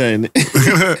shit, ain't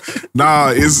it?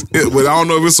 nah, but I don't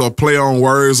know if it's a play on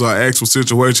words or actual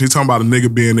situation. He talking about a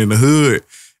nigga being in the hood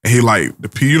And he like,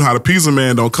 you know how the pizza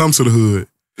man don't come to the hood.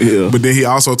 Yeah. But then he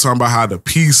also talking about how the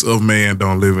piece of man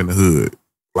don't live in the hood.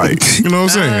 Like, you know what I'm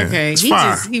saying? Okay. It's He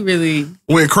fire. he really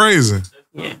Went crazy.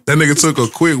 Yeah. That nigga took a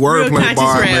quick wordplay conscious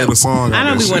bar and rap. made a song. I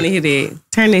don't be want to hear that.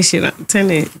 Turn that shit on. Turn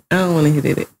it. I don't want to hear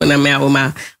that when I'm out with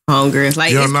my homegirls.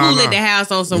 Like Yeah, it's nah, cool nah. at the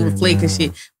house on some reflecting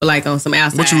shit, but like on some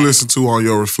outside. What you listen to on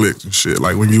your reflecting shit?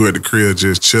 Like when you at the crib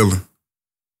just chilling.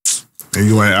 And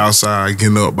you ain't outside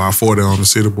getting up by 40 on the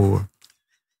city board.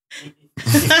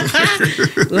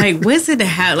 Like what's at the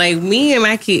house? Like me and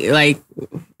my kid. Like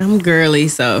I'm girly,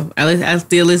 so I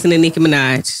still listen to Nicki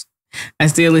Minaj. I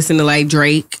still listen to like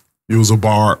Drake. You was a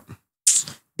barb.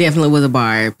 Definitely was a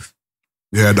barb.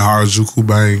 You had the Harajuku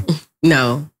bang.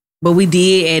 No, but we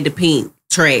did add the pink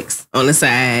tracks on the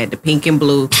side, the pink and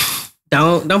blue.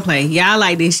 Don't play. Y'all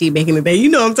like this shit back in the day. You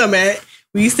know what I'm talking about.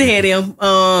 We used to have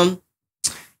them.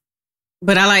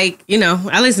 But I like,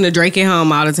 I listen to Drake at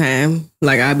home all the time.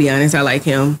 Like, I'll be honest, I like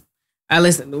him. I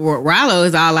listen to Rollo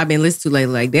is all I've been listening to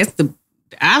lately. Like,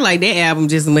 I like that album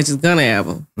just as much as Gunna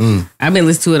album. I've been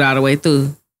listening to it all the way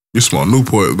through. You smell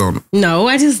Newport, don't it? No,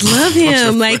 I just love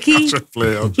him. Like, he just,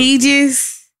 He he do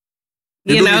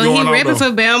be going on, repping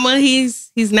though. for Bama.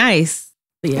 He's nice.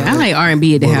 But yeah, I like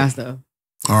R&B at the house, though.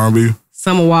 R&B,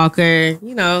 Summer Walker,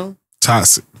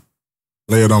 Toxic.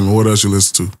 Lay it on me. What else you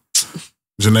listen to?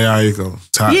 Janae Aiko,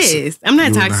 Toxic. Yes, I'm not You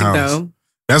in the toxic, house. though.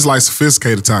 That's like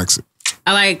sophisticated toxic.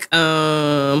 I like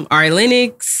Ari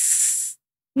Lennox,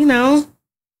 the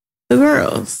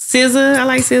girls. SZA, I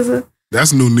like SZA.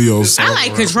 That's new Neo. I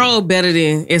like Control better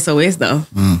than SOS though.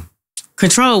 Mm.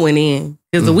 Control went in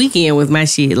because the weekend was my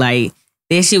shit. Like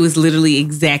that shit was literally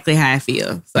exactly how I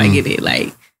feel. So I get it.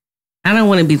 Like I don't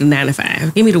want to be the 9 to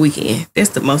 5. Give me the weekend. That's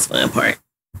the most fun part.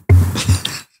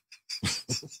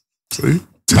 See?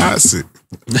 Toxic.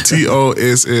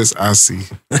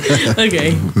 TOSSIC.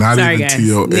 Okay. Not sorry, even guys.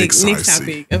 TOXIC. Next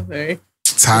topic. I'm sorry.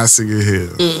 Toxic in here.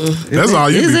 Mm-mm. That's all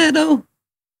you Is be. that though?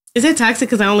 Is that toxic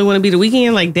because I only want to be the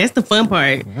weekend? Like that's the fun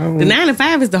part. The 9 to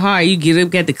 5 is the hard. You get up,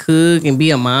 got to cook and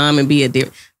be a mom and be a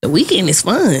different. The weekend is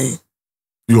fun.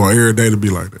 You want every day to be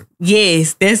like that.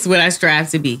 Yes, that's what I strive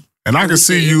to be. And I can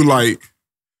see you like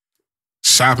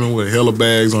shopping with hella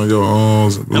bags on your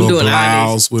arms, and little doing all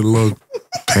blouse with little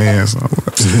pants on.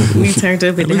 We turned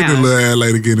up at the Look at the house. little ass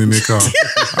lady getting in the car.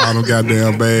 All them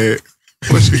goddamn bag.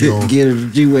 Where she going? Get a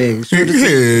G-Wagon. Yeah,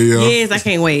 yo. Yes, I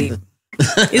can't wait.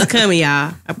 It's coming,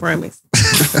 y'all. I promise.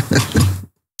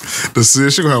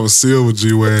 She gonna have a silver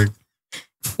G-Wagon.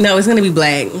 No, it's gonna be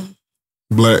black.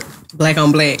 Black. Black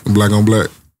on black. Black on black.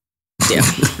 Yeah.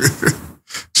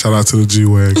 Shout out to the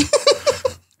G-Wagon.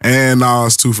 And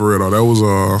Nas too, for real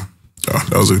though.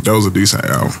 That was a decent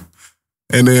album.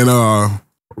 And then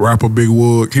rapper Big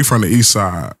Wood, he from the East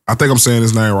Side. I think I'm saying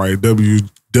his name right.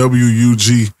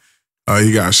 WUG.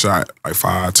 He got shot like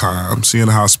 5 times. He in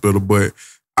the hospital, but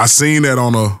I seen that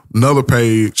on another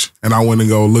page, and I went and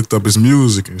looked up his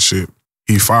music and shit.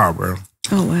 He fire, bro.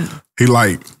 Oh wow. He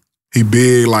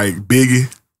big like Biggie,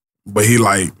 but he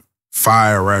like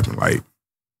fire rapping like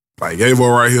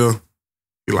Avo right here.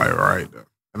 He like right there.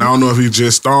 And I don't know if he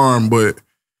just starring, but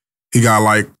he got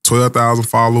like 12,000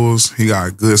 followers. He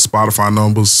got good Spotify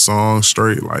numbers, songs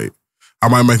straight. Like I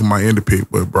might make him my indie pick,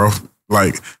 but bro,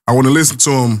 like I want to listen to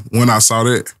him when I saw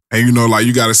that. And like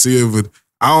you got to see if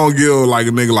I don't give like a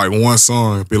nigga like one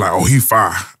song and be like, oh, he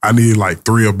fire. I need like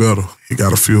 3 or better. He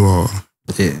got a few.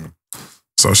 Yeah.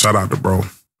 So shout out to bro.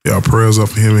 Y'all prayers up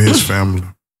for him and his family.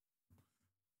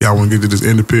 Y'all want to get to this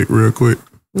indie pick real quick?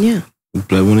 Yeah. We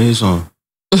play one of his songs.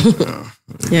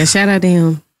 Yeah, shout out to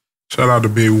him. Shout out to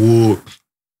Big Wood.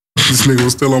 This nigga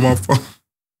was still on my phone.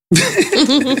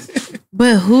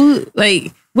 But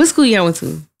what school y'all went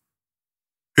to?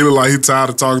 He look like he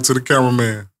tired of talking to the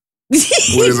cameraman.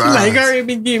 his Like, eyes. already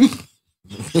been getting.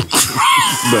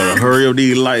 Better hurry up,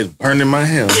 these lights burning my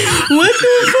hair. What the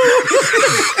fuck?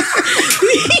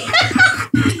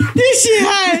 This shit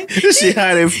hot. This shit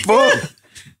hot as fuck.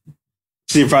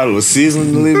 Shit probably was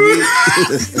sizzling a little bit.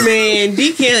 Man,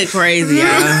 D. Kelly crazy,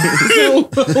 y'all.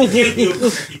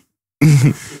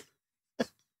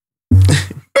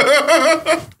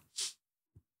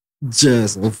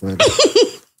 Just so funny.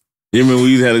 You remember we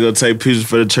used to have to go take pictures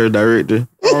for the church director?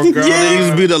 Oh, God. They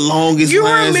used to be the longest You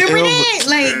lines remember ever. that?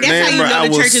 Like, that's Man, how you bro, I know the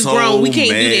was church is so grown. We can't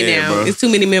do mad, that now. bro. It's too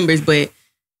many members, but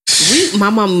my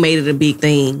mama made it a big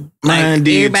thing. Mine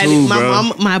did too, my bro.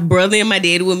 mama, my brother and my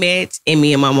daddy would match, and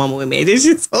me and my mama would match. It's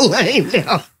just so lame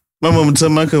now. My mama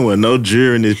told me I couldn't wear no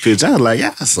jewelry in this picture. I was like,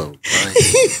 y'all so lame.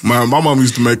 My mom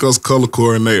used to make us color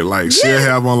coordinate. Like she'll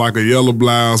have on like a yellow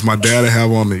blouse. My dad'd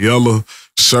have on the yellow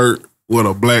shirt with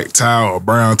a black tie or a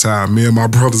brown tie. Me and my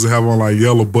brothers have on like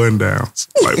yellow button downs,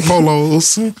 like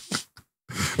polos.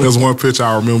 There's one picture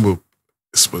I remember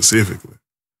specifically.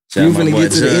 You finna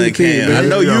get to the independent, I man.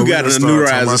 know Yeah, you we got can a start New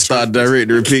talking Rise about and Star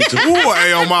directory picture. Ooh,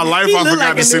 hey, on my life, He I look forgot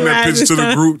like to a send New that picture to the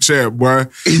Rising group chat, boy.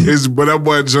 But that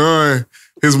boy John,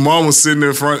 his mom was sitting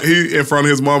in front. He in front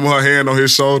of his mama, her hand on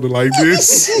his shoulder like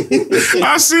this.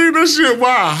 I seen this shit, boy.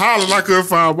 I hollered, I couldn't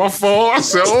find my phone. I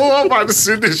said, "Oh, I'm about to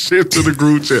send this shit to the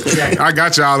group chat." I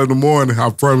got y'all in the morning. I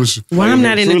promise you. Why I'm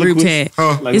not in the group chat?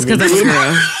 Huh? It's because I'm a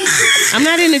girl. I'm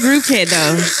not in the group chat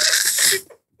though.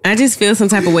 I just feel some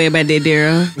type of way about that,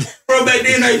 Daryl. Bro, back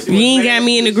then, I used to You ain't got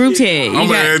me in the group chat. I'm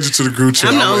gonna add you to the group chat.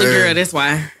 I'm the I'ma only add girl. you. That's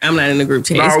why I'm not in the group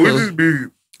chat. Nah, It's we cool. just be.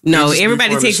 No, just be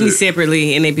everybody funny texts me shit.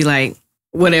 separately, and they be like,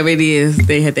 whatever it is,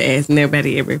 they have to ask, and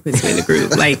everybody ever puts me in the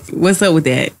group. Like, what's up with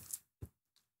that?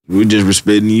 We just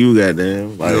respecting you,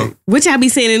 goddamn. Like, Yeah. What y'all be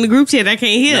saying in the group chat? I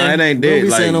can't hear. nah, it ain't Don't that. be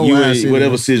Like, saying no you wild ain't, shit,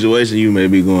 whatever man. situation you may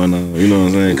be going on, you know what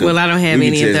I'm saying? 'Cause Well, I don't have we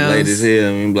any be of texting late those. as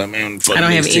hell. And be like, man, fuck I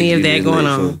don't have niggas any text of you that this going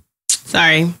late, on.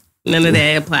 Sorry, none of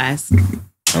that applies.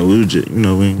 I would just, you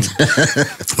know, we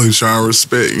We trying to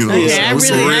respect, you know. Okay, what I'm I saying? We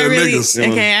some really, real okay,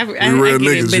 niggas. I We real get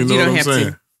niggas, it, but you know you what don't I'm have saying?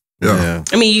 to. Yeah.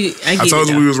 I mean, I get I told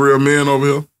it, you we was real men over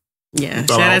here. Yeah,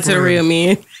 thought shout I out was to the playing. real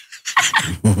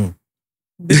men.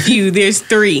 The few, there's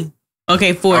 3.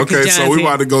 Okay, 4. 'cause Okay, John so we said-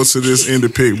 about to go to this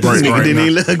indie pick break nigga right didn't now.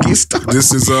 even let her get started.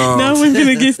 This is No, we're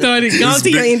gonna get started. Go this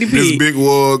to your indie this pick. big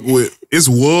wug with it's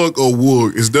wug or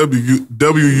wug. It's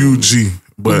WUG,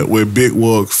 but with big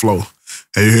wug flow.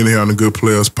 And you're here on the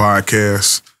Goodplairs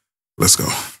podcast. Let's go.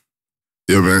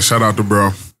 Yeah, man. Shout out to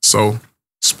bro. So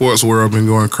sports world been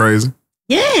going crazy.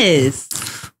 Yes.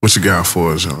 What you got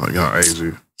for us, y'all? Y'all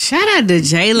AG. Shout out to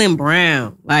Jaylen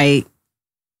Brown. Like,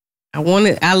 I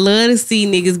love to see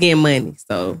niggas get money,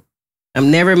 so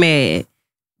I'm never mad.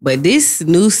 But this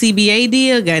new CBA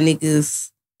deal got niggas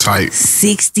Tight.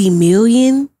 $60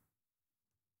 million.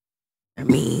 I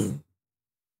mean,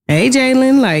 hey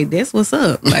Jaylen, like that's what's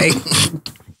up. Like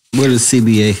What is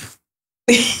CBA?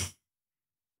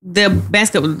 the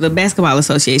basketball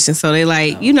association. So they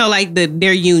like, you know, like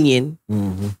their union.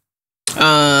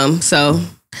 Mm-hmm. So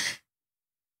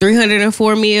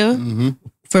 $304 million Mm-hmm.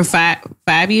 for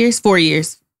 4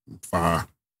 years. Fire.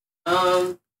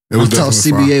 Um, It I was thought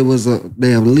definitely CBA was a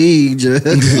damn league, Judge.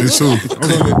 fire. Me too.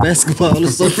 College Basketball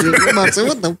Association. I'm about to say,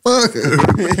 what the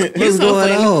fuck? What's so going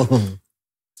funny.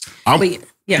 on? but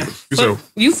yeah, So-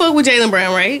 you fuck with Jaylen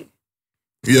Brown, right?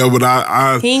 Yeah, but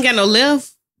I He ain't got no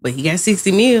left, but he got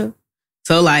 60 mil.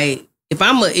 So like,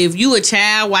 if you a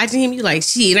child watching him, you like,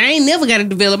 shit, I ain't never got to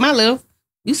develop my left.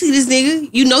 You see this nigga,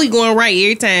 you know he going right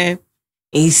every time,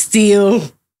 and he's still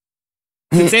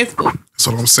successful.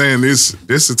 so I'm saying this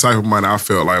the type of money I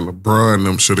felt like LeBron and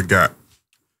them should have got.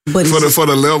 But For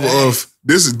the level of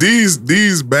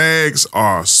these bags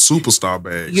are superstar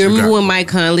bags. you remember got- when Mike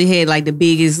Conley had like the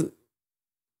biggest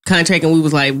contract, and we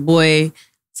was like, boy.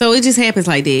 So it just happens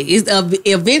like that.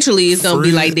 Eventually it's gonna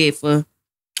be Fred- like that for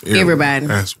Yeah, everybody.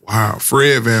 That's wild.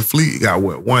 Fred VanVleet got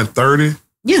what, 130?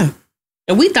 yeah.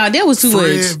 And we thought that was too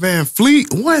Fred much.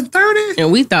 VanVleet, 130?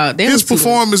 And we thought that His was too much.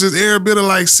 performance is every bit of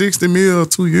like 60 mil,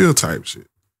 2 year type shit.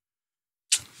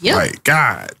 Yep. Like,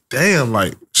 god damn,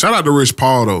 like, shout out to Rich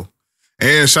Paul though.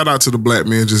 And shout out to the black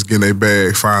men just getting their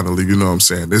bag finally, you know what I'm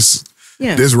saying? This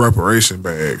reparation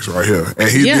bags right here. And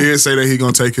he Yeah. did say that he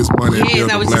gonna take his money and Yes, build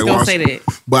I the was Black just gonna Wall say Street.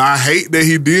 that. But I hate that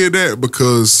he did that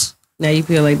because Now you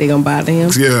feel like they're gonna bother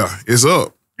him. yeah, it's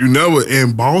up. You never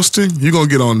in Boston, you're gonna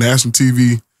get on national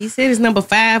TV. He said it's number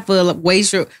 5 for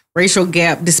racial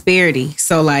gap disparity.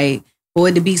 So like for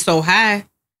it to be so high,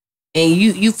 and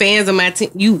you fans of my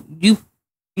team,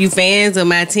 you fans of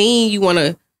my team, you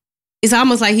wanna. It's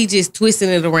almost like he just twisting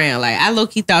it around. Like I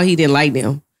low-key thought he didn't like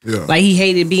them. Yeah. Like he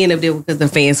hated being up there because the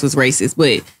fans was racist.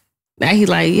 But now he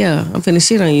like, yeah, I'm finna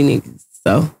shit on you niggas.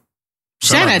 So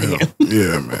shout out to him.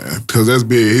 Yeah, man. Cause that's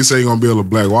big. He say he gonna build a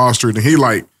Black Wall Street and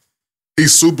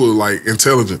he's super like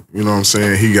intelligent. You know what I'm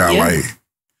saying? He got Yeah. like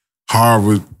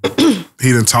Harvard.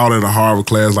 He done taught at a Harvard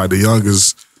class, like the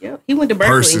youngest Yeah, he went to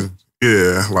Berkeley. person.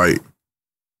 Yeah, like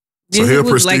Then he he a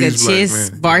was like a prestige black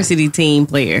chess man. varsity team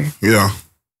player. yeah.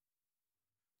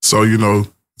 So, you know,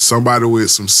 somebody with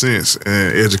some sense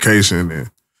and education and,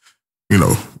 you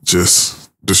know, just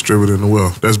distributing the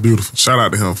wealth. That's beautiful. Shout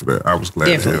out to him for that. I was glad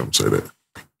to hear him say that.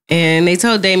 And they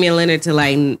told Damian Leonard to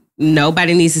like,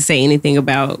 nobody needs to say anything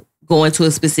about going to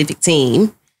a specific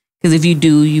team. Because if you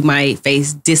do, you might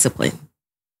face discipline.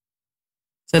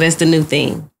 So that's the new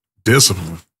thing.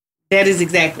 Discipline. That is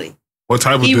exactly. What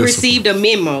type of He discipline? received a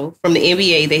memo from the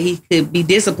NBA that he could be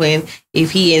disciplined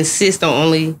if he insists on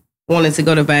only wanting to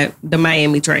go to the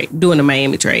Miami trade, doing the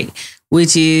Miami trade,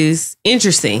 which is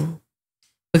interesting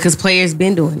because Plairs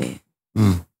been doing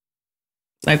it.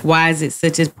 Like, why is it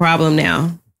such a problem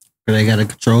now? They got to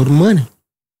control the money.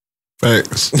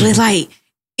 Facts. It's like,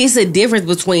 it's a difference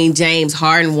between James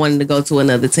Harden wanting to go to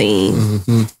another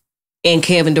team and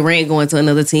Kevin Durant going to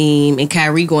another team and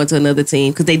Kyrie going to another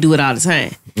team because they do it all the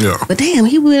time. Yeah. But damn,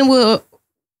 he been with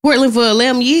Portland for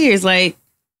 11 years. Like,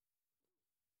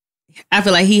 I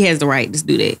feel like he has the right to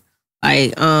do that.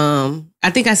 Like, I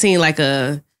think I seen like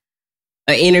a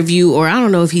interview, or I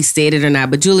don't know if he said it or not,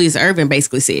 but Julius Erving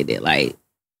basically said that. Like,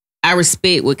 I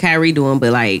respect what Kyrie doing,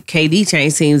 but like KD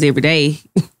change teams every day,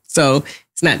 so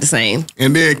it's not the same.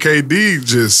 And then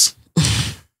KD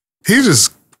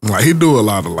he do a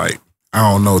lot of like, I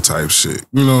don't know type shit.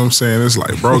 You know what I'm saying? It's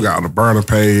like, bro got on the burner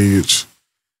page.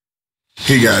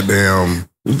 He got damn.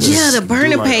 Yeah, the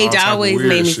burner like page all type of always weird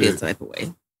made me shit. feel type of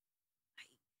way.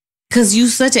 Cause you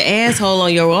such an asshole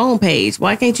on your own page.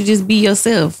 Why can't you just be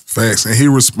yourself? Facts. And he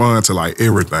respond to like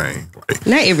everything. Like,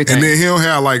 Not everything. and then he don't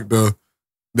have like that.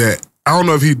 I don't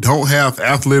know if he don't have the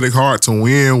athletic heart to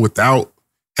win without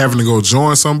having to go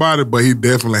join somebody, but he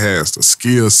definitely has the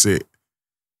skill set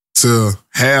to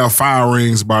have 5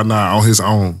 rings by now on his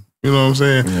own. You know what I'm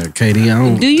saying? Yeah, KD, I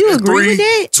don't. Do you agree with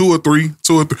that? 2 or 3.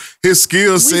 His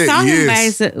skill We set, saw him by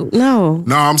yes. himself. No.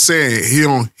 No, I'm saying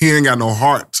he ain't got no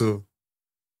heart to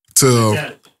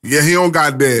yeah, he don't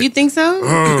got that. You think so?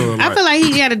 I feel like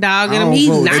he got a dog in I him. don't He's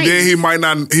vote. nice. And then he might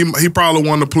not. He probably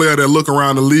one of the player that look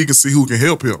around the league and see who can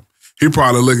help him. He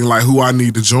probably looking like who I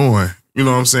need to join. You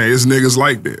know what I'm saying? It's niggas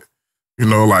like that. You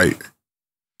know, like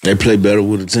They play better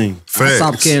with a team. I facts.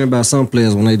 stop caring about some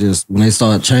players when they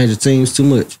start changing teams too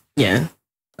much. Yeah.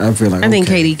 I feel like I think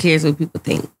okay. KD cares what people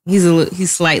think.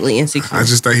 He's slightly insecure. I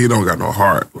just think he don't got no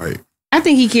heart. Like I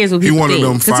think he cares what He people one of think.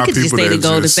 them Because he 5 could just people stay to that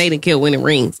Golden just- State and kept winning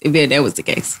rings if that was the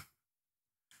case.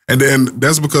 and then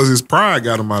that's because his pride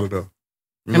got him out of there.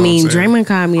 You know I mean, what I'm saying? Draymond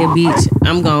called me a bitch.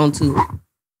 I'm gone too.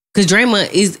 Because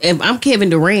Draymond is, if I'm Kevin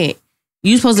Durant,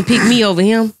 you supposed to pick me over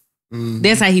him?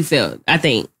 That's how he felt, I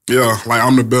think. Yeah, like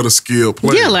I'm the better skilled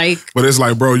player. Yeah, like, But it's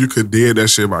like, bro, you could did that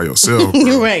shit by yourself. Bro.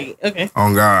 you're right. Okay.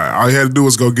 On God, all you had to do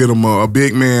was go get him a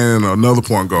big man and another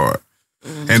point guard.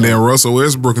 And then Russell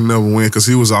Westbrook can never win because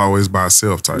he was always by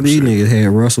himself type These shit. niggas had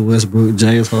Russell Westbrook,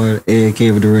 James Harden, and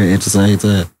Kevin Durant at the same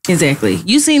time. Exactly.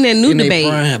 You seen that new In their debate?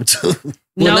 prime too.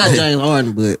 Well, No. not James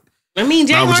Harden, but I mean,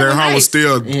 James Nah, but James Harden Harden was nice.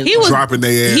 still He was- dropping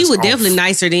their ass. He was off. definitely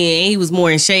nicer then, and he was more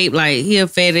in shape. Like, he a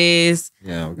fat ass,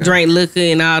 yeah, okay. drink liquor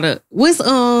and all the. What's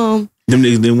Them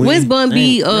niggas didn't win. Where's Bun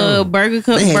B no. burger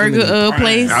They had him in the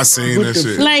place? I seen What that the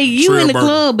shit. Like, you Trail in the burger.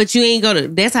 club, but you ain't go to.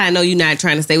 That's how I know you're not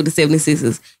trying to stay with the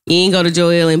 76ers. You ain't go to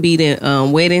Joel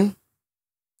Embiid wedding.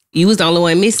 You was the only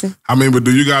one missing. I mean, but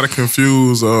do you gotta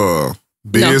confuse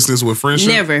business with friendship?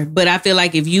 Never. But I feel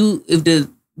like if the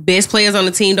best players on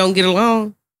the team don't get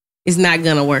along, it's not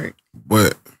gonna work.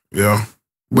 But yeah.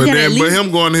 But gotta then, at but least-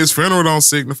 him going to his funeral don't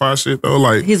signify shit though.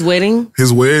 Like His wedding,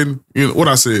 his wedding, you know what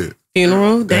I said?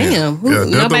 funeral, damn. Who, Yeah, death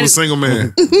of nobody. a single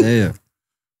man. Yeah.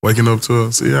 Waking up to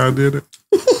her. See how I did it?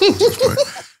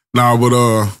 Nah, but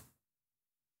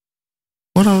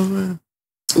what else, man?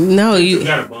 No, You you.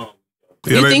 got a bomb.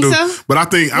 Yeah, You they think do. so? But I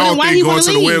think I Well, don't why think he going wanna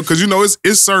to the leave? wedding because you know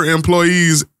it's certain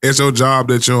employees at your job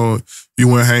that you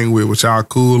wouldn't hang with, which y'all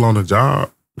cool on the job.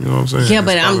 You know what I'm saying? Yeah, It's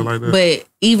but probably like that. but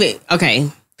even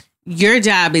okay. Your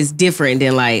job is different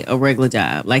than like a regular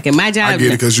job. Like in my job, I get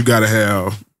it because you got to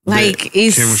have like that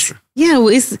it's chemistry. yeah, well,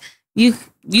 it's you.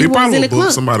 He You was probably in the booked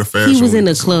club. somebody fashion. He was in week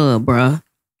the or something. club, bruh.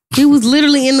 He was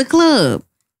literally in the club.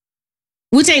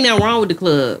 Which ain't nothing wrong with the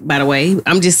club, by the way.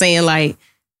 I'm just saying, like,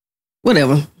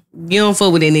 whatever. You don't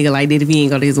fuck with that nigga like that if he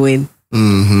ain't go to his wedding.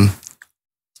 Mm-hmm.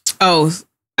 Oh,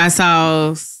 I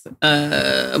saw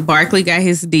Barkley got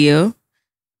his deal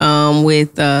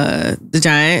with the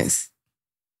Giants.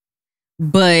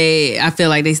 But I feel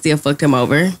like they still fucked him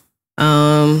over.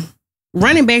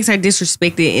 Running backs are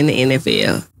disrespected in the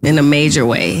NFL in a major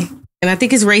way. And I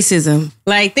think it's racism.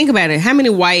 Like, think about it. How many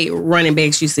white running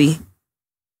backs you see?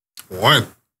 One.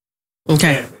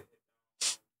 Okay.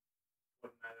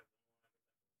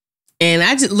 And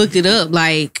I just looked it up.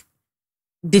 Like,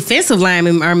 defensive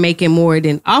linemen are making more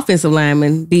than offensive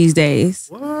linemen these days.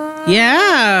 What?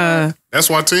 Yeah. That's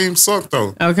why teams suck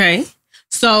though. Okay.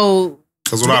 So,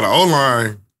 Because without an O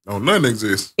line, no nothing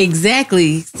exists.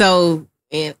 exactly. So,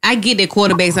 and I get that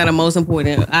quarterbacks are the most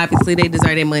important. Obviously, they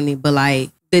deserve their money. But, like,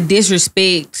 the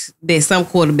disrespect that some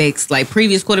quarterbacks, like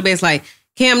previous quarterbacks, like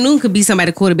Cam Newton could be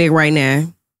somebody quarterback right now.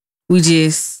 We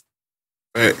just,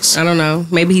 Facts. I don't know.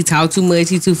 Maybe he talk too much.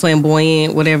 He too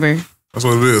flamboyant, whatever. That's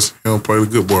what it is. He don't play the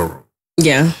good boy role.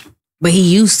 Yeah. but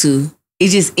he used to.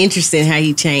 It's just interesting how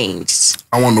he changed.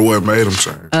 I wonder what made him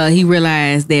change. He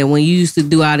realized that when you used to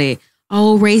do all that,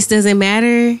 race doesn't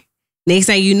matter. Next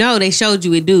thing you know, they showed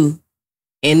you it do.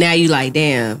 And now you like,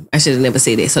 damn, I should have never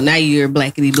said that. So now you're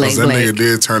blackity black. That nigga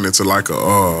did turn into like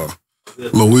a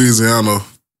Louisiana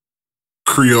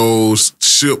Creole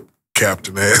ship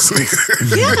captain ass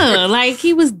nigga. Yeah, like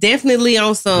he was definitely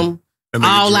on some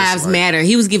all lives matter.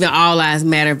 He was giving all lives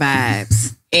matter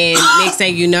vibes. And next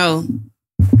thing you know,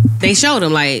 they showed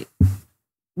him like,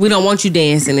 we don't want you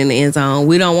dancing in the end zone.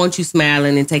 We don't want you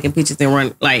smiling and taking pictures and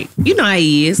running. Like, you know how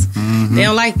he is. Mm-hmm. They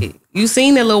don't like it. You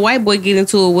seen that little white boy get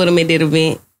into it with him at that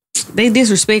event. They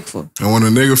disrespectful. And when a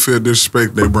nigga feel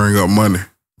disrespect, they bring up money.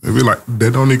 They be like,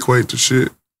 that don't equate to shit.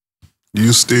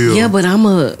 You still. Yeah, but I'm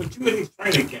a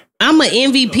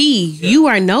MVP. You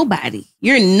are nobody.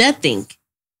 You're nothing.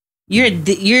 You're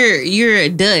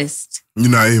dust. You're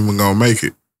not even gonna make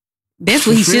it. That's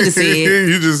what he should have said.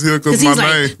 You just here because my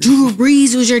name. Like, Drew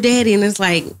Brees was your daddy, and it's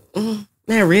like,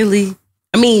 not really.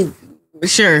 I mean,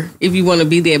 sure, if you want to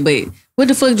be there, but what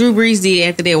the fuck Drew Brees did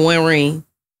after that one ring?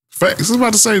 Facts. I was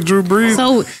about to say Drew Brees.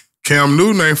 So Cam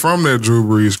Newton ain't from that Drew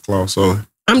Brees claw, so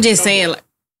I'm just saying, like,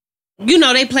 you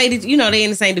know, they played it. You know, they in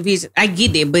the same division. I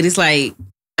get it, but it's like,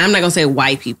 I'm not gonna say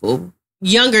white people,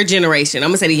 younger generation. I'm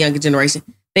gonna say the younger generation.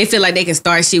 They feel like they can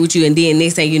start shit with you, and then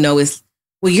next thing you know, it's,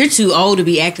 well, you're too old to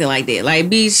be acting like that. Like,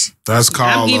 bitch, that's called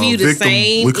I'm giving you the victim.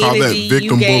 same We call energy that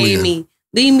victim you gave bullying. me.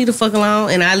 Leave me the fuck alone,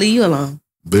 and I leave you alone.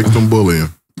 Victim bullying.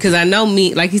 Because I know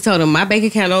me, like he told him, my bank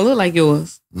account don't look like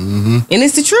yours, and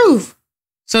it's the truth.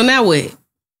 So now what?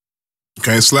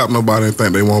 Can't slap nobody and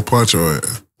think they won't punch your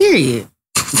ass. Period.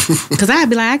 Because I'd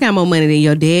be like, I got more money than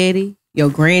your daddy, your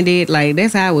granddad. Like,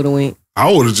 that's how I would have went.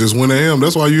 I would have just went at him.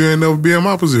 That's why you ain't never be in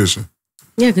my position.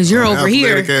 Yeah, because you're over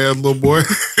here. Ass little boy.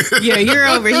 Yeah, you're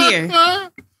over here.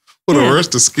 Would have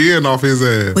rushed the skin off his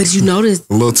ass. But you notice,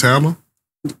 a little Tanner.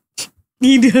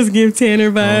 He does give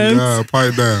Tanner vibes. Oh, God,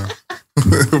 pipe down.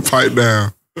 Pipe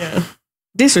down. Yeah.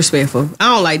 Disrespectful.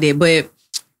 I don't like that, but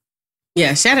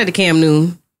yeah, shout out to Cam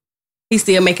Newton. He's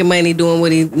still making money, doing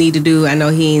what he need to do. I know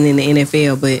he ain't in the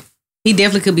NFL, but he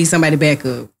definitely could be somebody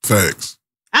backup. Facts.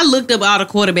 I looked up all the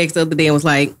quarterbacks the other day and was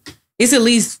like, it's at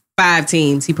least 5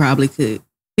 teams he probably could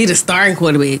be the starting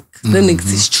quarterback. Them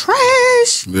niggas is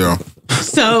trash. Yeah.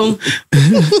 So,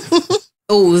 it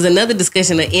was another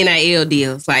discussion of NIL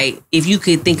deals. Like, if you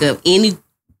could think of any,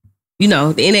 you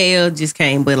know, the NIL just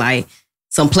came, but like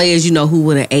some players you know who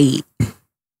would have ate.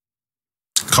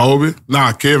 Kobe?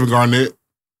 Nah, Kevin Garnett.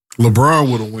 LeBron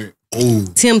would have went. Oh,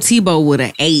 Tim Tebow would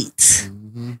have ate.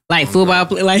 Like football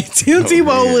play, like Tim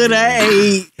Tebow would have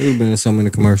ate. He's been in so many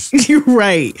commercials. You're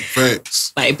right.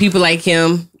 Facts. Like people like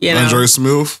him, you know. Andre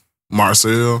Smith,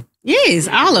 Marcel. Yes,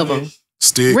 all of them.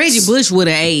 Sticks. Reggie Bush would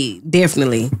have ate,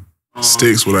 definitely.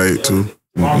 Sticks would have ate too.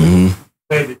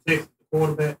 Texas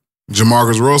quarterback.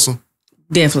 Jamarcus Russell.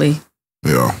 Definitely.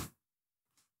 Yeah.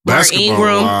 Mark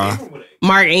Ingram.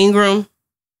 Mark Ingram.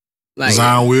 Like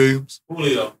Zion Williams.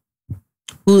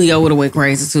 Julio would have went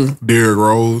crazy too. Derrick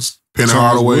Rose. Penny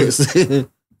Hardaway.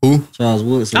 Who? Charles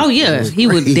Woodson. Oh yeah, he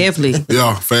would definitely.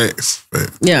 Yeah, facts.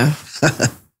 Yeah.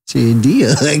 Shit,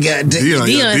 Deion got Deion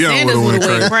Sanders would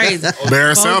have went crazy.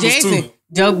 Barry Sanders too.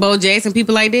 Bo Jackson,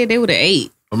 people like that, they would have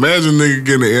ate. Imagine nigga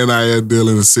getting an NIL deal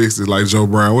in the 60s like Joe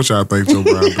Brown. What y'all think Joe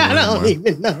Brown doing? I don't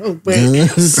even know. But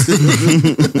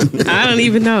I don't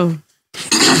even know.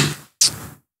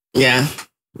 Yeah.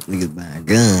 Niggas buying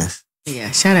guns.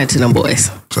 Yeah, shout out to them boys.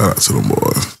 Shout out to them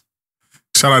boys.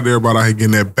 Shout out to everybody out here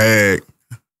getting that bag.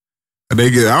 And they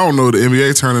get, I don't know, the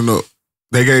NBA turning up.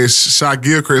 They gave Shaq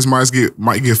Gilchrist might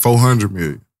get 400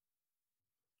 million.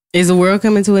 Is the world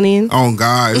coming to an end? Oh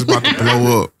God, it's about to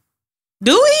blow up.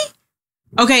 Do he?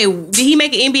 Okay, did he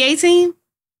make an NBA team?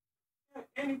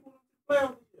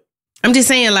 I'm just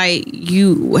saying, like,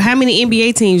 how many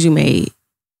NBA teams you made?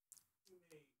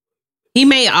 He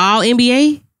made all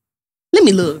NBA? Let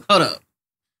me look. Hold up.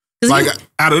 Like,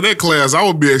 out of that class, I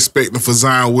would be expecting for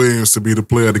Zion Williams to be the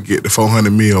player to get the 400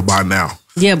 mil by now.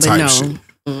 Yeah, but no. Shit.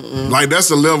 Like, that's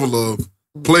the level of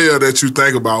player that you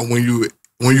think about when you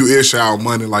ish out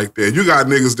money like that. You got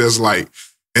niggas that's like,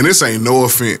 and this ain't no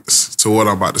offense to what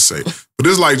I'm about to say, but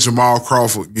it's like Jamal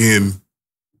Crawford getting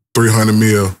 300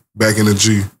 mil back in the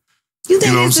G. You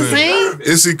think it's the same?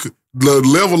 Is he the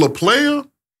level of player?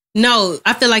 No,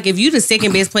 I feel like if you the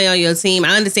second best player on your team,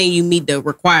 I understand you meet the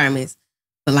requirements.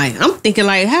 But like, I'm thinking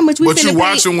like, how much we But finna you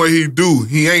watching what he do,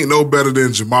 he ain't no better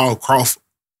than Jamal Crawford.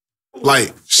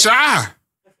 Like, Shy.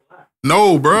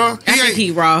 No, bro. I think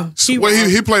he raw. He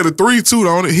played a 3-2,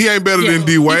 don't he? He ain't better than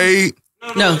D Wade.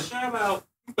 No.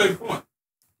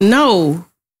 No.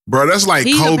 Bro, that's like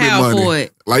He's a Kobe power money.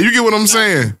 forward. Like, you get what I'm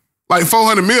saying? Like,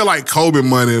 400 mil like Kobe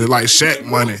money, like Shaq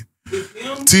money.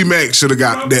 T-Mac should have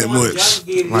got that much.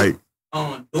 Like,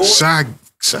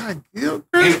 Shy Gil,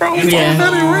 bro,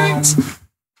 400 rings?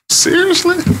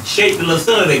 Seriously? Shake the little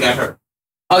son they got hurt.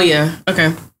 Oh yeah.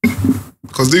 Okay.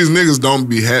 Because these niggas don't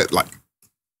be had like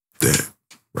that,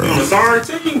 bro. On a sorry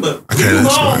team, but I he can't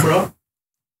was on, explain. bro.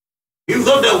 He was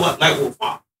up there with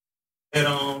Fox at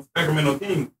Sacramento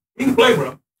Kings. He can play,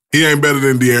 bro. He ain't better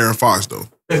than De'Aaron Fox, though.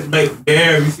 That's like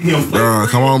there. You see him play. Bro,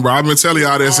 come on, bro. I've been telling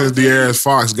y'all that since De'Aaron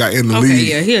Fox got in the Okay. league.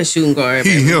 Yeah, he a shooting guard.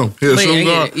 He baby. a But shooting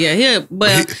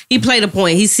guard. he played a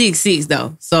point. He's 6'6"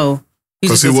 though, so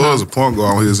Because he was a point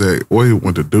guard when he was at, he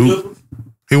went to Duke.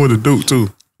 He went to Duke, too.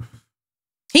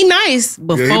 He nice,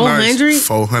 but Yeah, he 400. nice.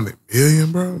 400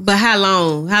 million, bro. But how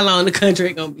long? How long the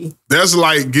contract gonna be? That's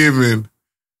like giving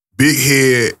Big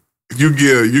Head, you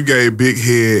gave Big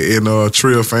Head and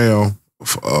Trill Fam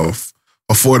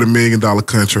a $40 million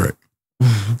contract.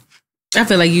 I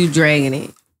feel like you dragging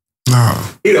it. Nah.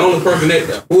 He the only person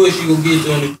that who else you gonna get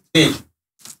you on the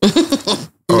bench?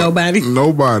 Nobody.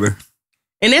 Nobody.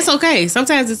 And that's okay.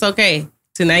 Sometimes it's okay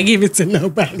to not give it to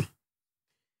nobody.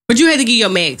 But you had to give your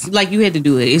max. Like, you had to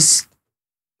do it. It's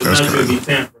That's Not gonna crazy. be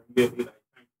tampered. You'll be like,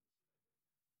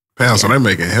 Damn, so they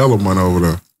making hella money over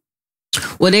there.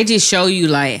 well, they just show you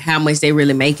like how much they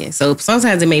really making. So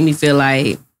sometimes it made me feel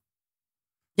like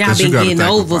y'all 'Cause you been gotta getting think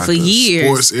over about for the years.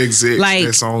 Sports execs Like-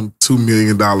 that's on $2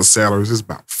 million salaries. There's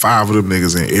about 5 of them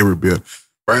niggas in every bit.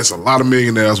 Right, it's a lot of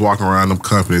millionaires walking around them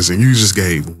companies, and you just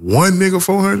gave one nigga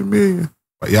 $400 million.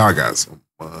 But y'all got some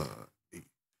money.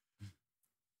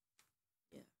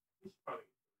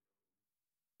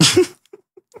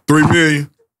 $3 million.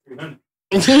 300.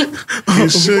 He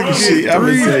should Shit, get I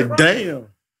would say, $3. damn.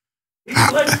 He can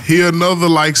play. He another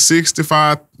like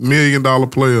 $65 million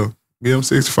player. Give him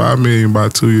 $65 million by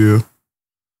 2 years.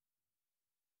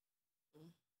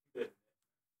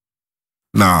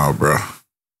 Nah, bro.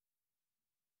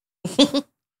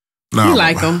 Nah, He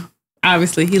like bro. him.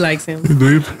 Obviously, he likes him. He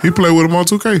do. He play with him on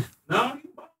 2K. No,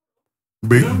 he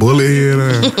Big bully head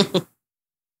ass.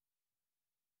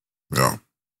 Yeah.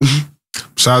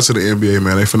 Shout out to the NBA,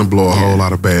 man. They finna blow a whole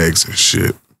lot of bags and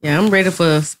shit. Yeah, I'm ready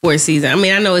for sports season. I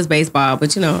mean, I know it's baseball,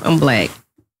 but you know, I'm black.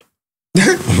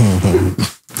 You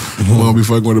wanna be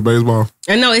fucking with the baseball?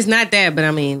 I know it's not that, but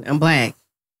I mean, I'm black.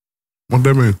 What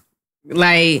that mean?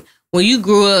 Like, when you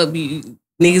grew up,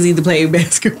 niggas either played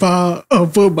basketball or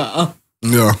football.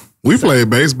 Yeah. We played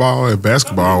baseball and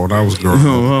basketball when I was growing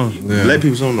up. Yeah. Black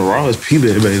people on the rawest people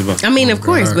at baseball. I mean, of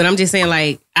course, God. but I'm just saying,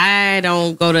 like, I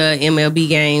don't go to MLB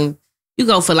game. You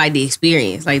go for like the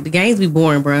experience. Like, the games be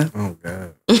boring, bro. Oh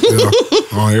God. Yeah.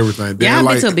 On everything. Yeah, Then I've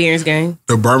like been to a Bears game.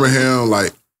 the Birmingham,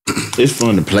 like, It's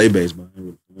fun to play baseball.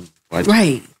 Like,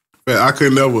 Right. man, I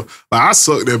could never, like, I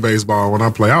sucked at baseball when I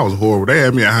played. I was horrible. They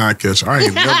had me a high catcher. I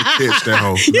ain't never catch that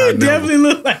hoe. You Not never. definitely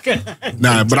look like a...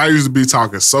 Nah, but I used to be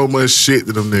talking so much shit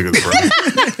to them niggas,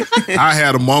 bro. I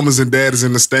had the mamas and daddies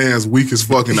in the stands weak as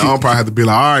fuck, and the umpire had to be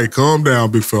like, all right, calm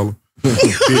down, big fella.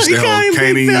 Bitch, that hoe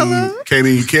can't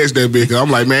even catch that bitch. I'm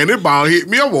like, man, this ball hit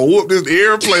me. I'm gonna whoop this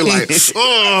airplane like,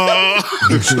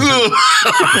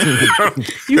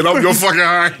 and I'm your fucking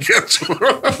high catcher,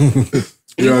 bro.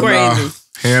 You crazy.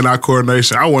 Hand-eye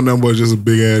coordination. I wasn't nothing but just a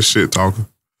big ass shit talker.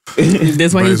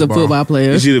 That's why he was a Baseball. football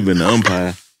player. you should have been the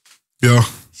umpire. Yeah.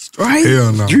 Right?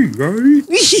 Hell no.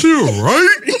 Still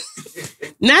right?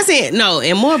 Not saying, no,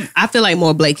 and more, I feel like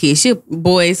more black kids,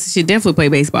 boys should definitely play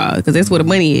baseball because that's where the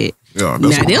money is. Yeah, Now,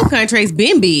 that's them contracts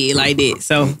been big like that,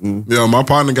 so... yeah, my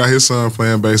partner got his son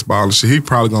playing baseball and shit. He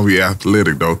probably gonna be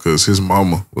athletic though, cause his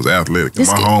mama was athletic. And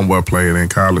That's my good. homeboy played in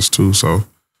college too, so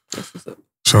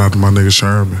shout out to my nigga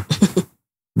Sherman.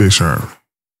 Big Sherman.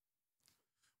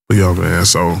 But yeah, man,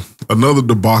 so another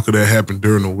debacle that happened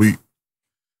during the week.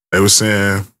 They were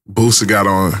saying Boosie got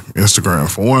on Instagram.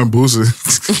 For one, Boosie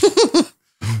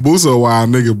a wild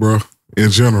nigga, bro, in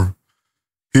general.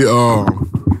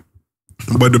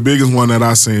 But the biggest one that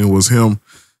I seen was him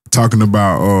talking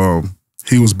about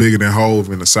he was bigger than Hove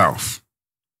in the South.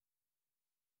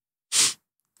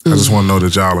 I just want to know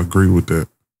that y'all agree with that.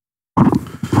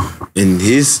 In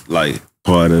his like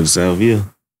part of the South, yeah.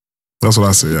 That's what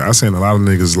I said. I seen a lot of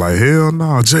niggas like, hell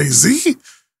no, Jay-Z?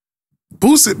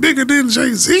 Boosie bigger than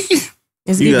Jay-Z?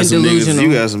 It's You even got some niggas. delusional.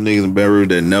 You got some niggas in Baton Rouge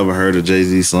that never heard a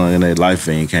Jay-Z song and their life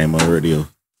ain't came on radio.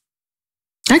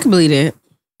 I can believe that.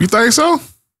 You think so?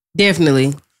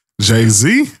 Definitely.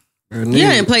 Jay-Z?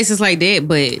 Yeah, in places like that,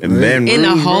 but In Baton in the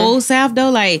Rouge, bro, whole South, though,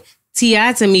 like,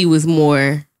 T.I. to me was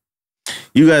more...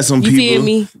 you got some You people. feel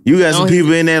me? You got some Oh,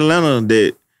 people in Atlanta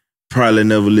that probably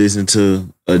never listened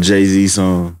to a Jay-Z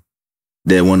song.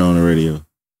 that went on the radio.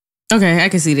 Okay, I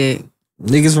can see that.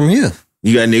 Niggas from here.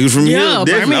 You got niggas from Yeah, here.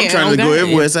 Definitely. I'm Birmingham, trying to go okay.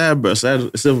 everywhere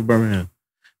except for Birmingham.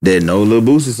 That no Lil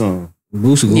Boosie song.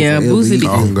 Boosie go Yeah, for Boosie LBE.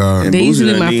 Oh God. And They Boosie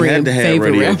usually done my ain't friend had to have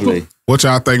favorite radio rapper. play. What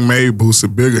y'all think made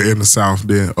Boosie bigger in the South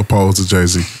than opposed to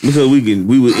Jay-Z? Because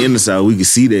we was in the South, we could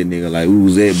see that nigga. Like we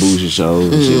was at Boosie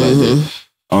shows and shit like that.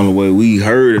 Only way we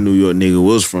heard a New York nigga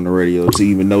was from the radio to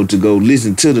even know to go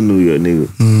listen to the New York nigga.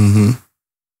 Mm-hmm.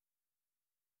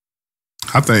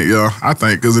 I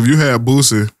think because if you had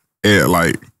Boosie at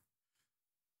like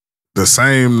the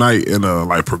same night in a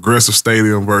like Progressive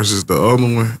Stadium versus the other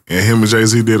one, and him and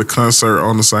Jay-Z did a concert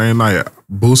on the same night,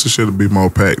 Boosie should be more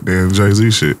packed than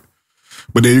Jay-Z shit.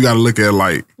 But then you got to look at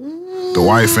like the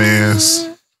white fans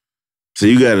So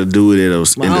you got to do it at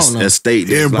I don't know. a state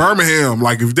that's in like, Birmingham.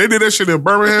 Like if they did that shit in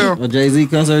Birmingham, A Jay-Z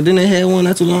concert. Didn't they have one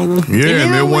not too long ago? yeah,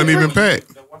 and Yeah, it wasn't we- even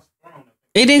packed.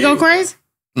 It didn't go crazy?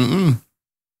 Mm-mm.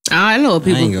 I know ain't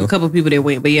people, go. a couple people that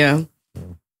went, but yeah.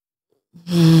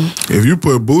 If you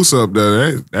put Boosie up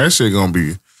there, that shit gonna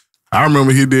be. I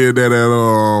remember he did that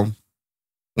at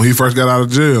when he first got out of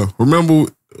jail. Remember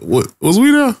what was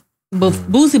we there? But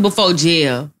Boosie before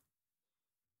jail.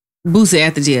 Boosie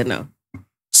after jail, no.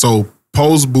 So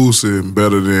post Boosie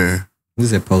better than He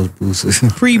said post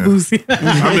Boosie. Pre-Boosie.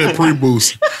 I mean pre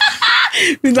Boosie.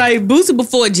 Like Boosie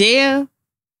before jail,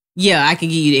 yeah, I can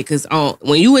give you that. Because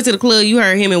when you went to the club, you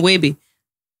heard him and Webby.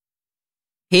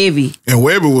 Heavy. And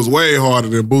Webby was way harder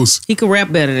than Boosie. He could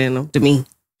rap better than him, to me.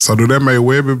 So do that make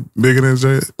Webby bigger than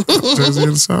Jay-Z in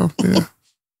the South? Yeah.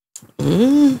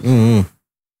 Mm-hmm.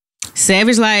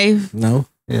 Savage Life. No.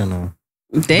 Yeah, no.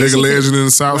 That Nigga shit- legend in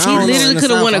the South. He I don't know. literally In the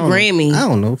coulda South, won a I don't know. Grammy. I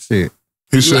don't know. Shit.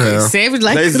 He should Like, have. Savage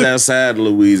Life. places coulda- outside of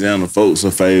Louisiana, folks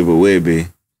will favor Webby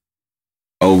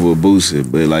over Boosie,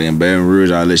 but like in Baton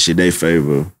Rouge, all that shit they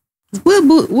favor.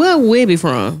 Where Webby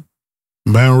from?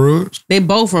 Baton Rouge? They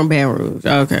both from Baton Rouge.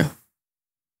 Okay.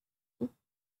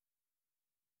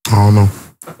 I don't know.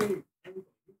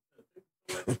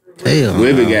 Hell.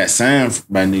 Webby no. got signed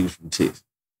by niggas from Texas.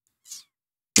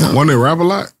 One that rap a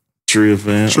lot? Trill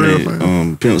fan, Trill man,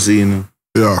 fan. Pimp C and them.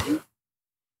 Yeah.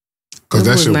 Cause That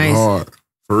that was shit nice. was hard.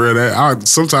 For real.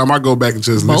 Sometimes I go back and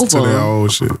just Both listen to of that them.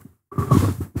 old shit.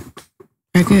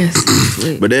 I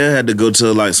guess. But they had to go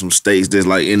to like some states that's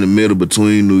like in the middle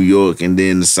between New York and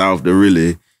then the South to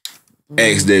really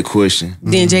ask that question.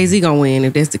 Then Jay-Z gonna win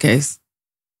if that's the case.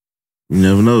 You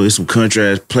never know. There's some country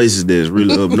ass places that's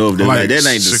really up north. That Like, that ain't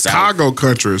the South. Chicago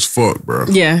country is fuck, bro.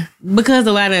 Yeah. Because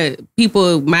a lot of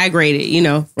people migrated,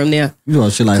 from there. You know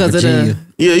shit like 'Cause of the- Virginia.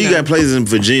 Yeah, you got places in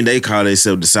Virginia. They call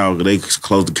themselves the South because they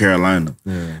close to Carolina.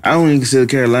 Yeah. I don't even consider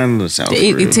Carolina the South. for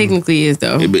real. It technically is,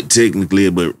 though. But technically,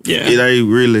 but Yeah. it ain't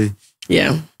really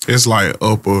Yeah. It's like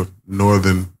upper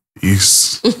northern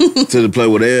east. to the play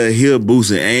where they'll hear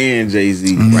Boosie and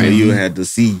Jay-Z. So you had to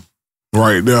see.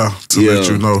 Right there to let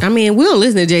Yeah. you know. I mean, we don't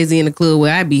listen to Jay-Z in the club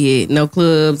where I be at. No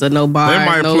clubs or no bars. They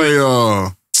might no, play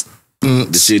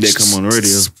The shit that come on the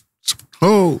radio.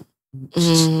 Oh,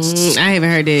 I haven't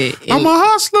heard that. I'm a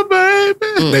hustler,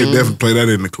 baby. They definitely play that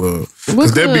in the club. Because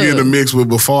What they club? begin to mix with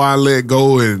Before I Let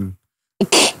Go and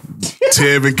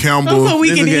Tevin Campbell. So we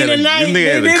This can nigga hear had a- tonight. this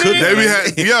nigga had a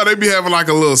cook- They be having like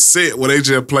a little set where they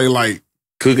just play like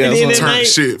Cookout And then song. at turn night-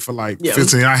 shit for like Yeah.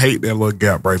 15. I hate that little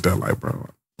gap right there. Like, bro,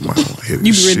 I might wanna hit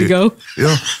You this be ready to shit. go?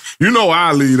 Yeah. You know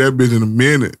I'll leave that bitch in a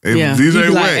minute. And Yeah. DJ You be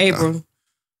like Wack, April.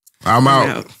 I'm out.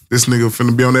 out. This nigga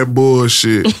finna be on that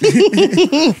bullshit.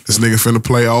 This nigga finna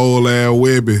play old ass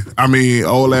Webby. I mean,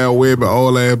 old ass Webby,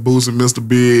 old ass Boosie, Mr.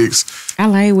 Biggs. I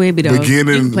like Webby, though.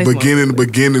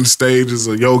 Beginning stages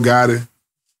of Yo Gotti.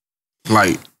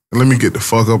 Like, let me get the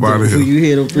fuck up out of Do here. you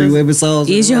hear them 3 Webby songs?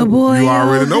 Is your boy? You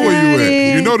already know where you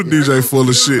at. You know the DJ. DJ full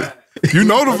of shit. You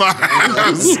know the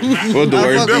vibes. What's the I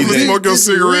worst fuck Definitely DJ? smoke your This is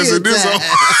cigarettes real in this. time.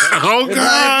 Oh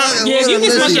God. Yeah, you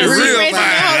can smoke your Real cigarettes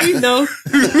now, you know.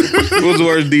 What's the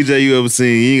worst DJ you ever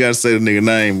seen? You ain't gotta say the nigga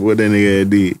name. What that nigga had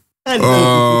did? I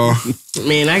know. Uh,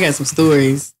 Man, I got some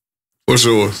stories. what's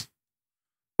yours?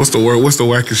 What's the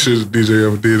wackest shit that DJ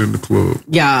ever did in the club?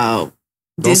 Y'all. Don't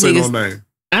This say no nigga's, name.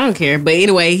 I don't care. But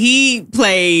anyway, he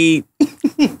played,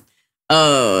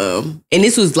 and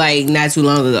this was like not too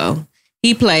long ago.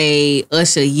 He played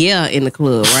Usher Yeah in the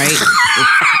club, right?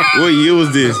 What year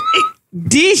was this?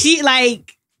 Did she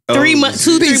like 3 months,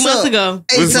 2-3 Peace months up. ago?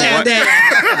 With some, Time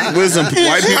white, with some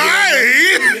white people.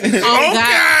 Hey! Oh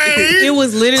God. It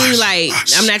was literally like,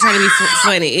 I'm not trying to be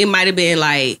funny. It might have been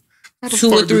like 2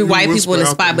 or fuck 3 did you white people in the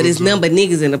whisper spot, but it's afterwards, none but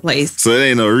niggas in the place. So it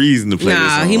ain't no reason to play this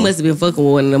Nah, song. he must have been fucking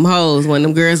with one of them hoes. One of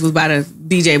them girls was by the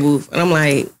DJ booth. And I'm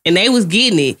like, and they was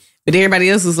getting it. But everybody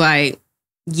else was like,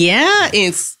 yeah,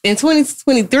 in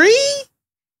 2023?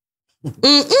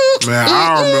 Man,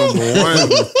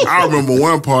 I remember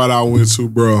one part I went to,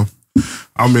 bro.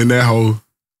 I'm in that whole.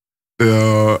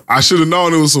 I should have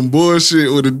known it was some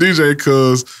bullshit with the DJ,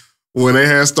 cause when they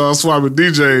had started swapping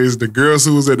DJs, the girls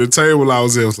who was at the table I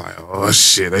was at was like, oh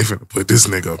shit, they finna put this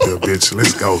nigga up there, bitch.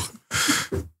 Let's go.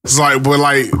 It's like, but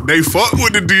like they fuck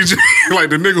with the DJ, like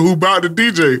the nigga who bought the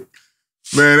DJ.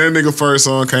 Man, that nigga first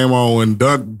song came on and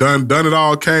Done It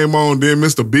All came on. Then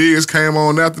Mr. Biggs came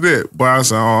on after that. But I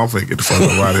said, oh, I'm finna get the fuck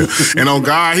up out of here. And on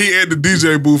God, he at the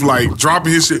DJ booth like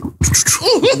dropping his shit.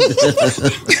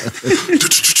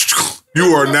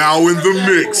 You are now in the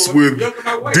mix with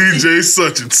DJ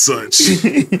such and such.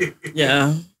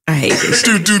 Yeah. I hate this.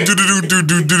 Then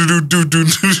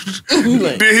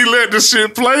he let the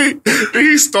shit play. Then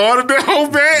he started that whole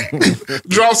back.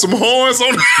 Dropped some horns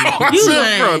on it. I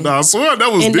said, bro, nah, I swear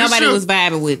that was and this nobody shit. was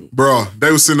vibing with it. Bro,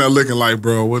 they was sitting there looking like,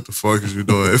 bro, what the fuck is you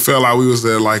doing? It felt like we was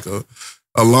at like a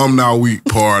alumni week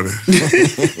party.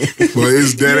 But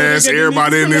it's dead ass.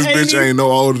 Everybody in this bitch ain't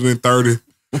no older than 30,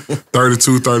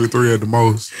 32, 33 at the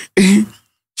most.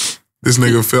 This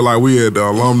nigga feel like we had the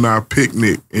alumni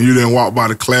picnic and you didn't walk by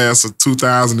the class of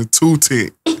 2002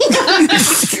 tent.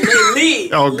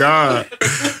 Oh, God.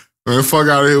 Man, fuck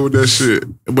out of here with that shit.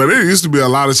 But it used to be a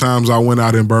lot of times I went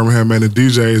out in Birmingham and the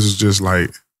DJs was just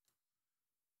like...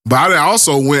 But I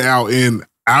also went out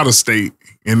of state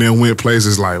and then went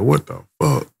places like, what the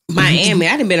fuck? Miami.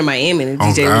 I done been in Miami and the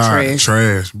DJ was trash.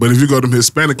 Trash. But if you go to them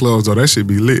Hispanic clubs, though, that shit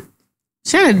be lit.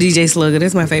 Shout out to DJ Slugger.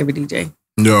 That's my favorite DJ.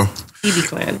 Yo. He be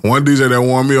clowning. One DJ that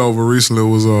won me over recently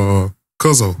was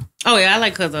Cuzzo. Oh, yeah, I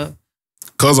like Cuzzo.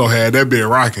 Cuzzo had that bit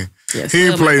rocking. Yes, he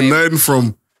ain't played nothing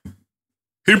from...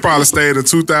 He probably stayed in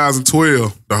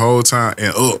 2012 the whole time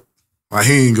and up. Like,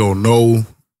 he ain't go none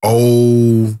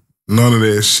of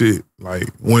that shit. Like,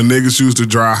 when niggas used to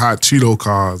drive hot Cheeto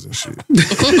cars and shit.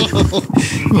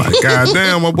 Like,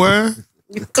 goddamn, my boy.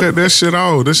 Cut that shit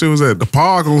off. That shit was at the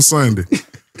park on Sunday.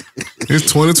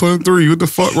 It's 2023. What the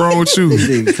fuck wrong with you?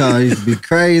 Nigga car used to be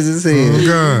crazy as hell. Oh,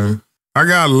 God. I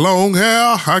got long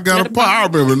hair. I got a pot. I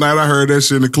remember the night I heard that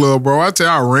shit in the club, bro. I tell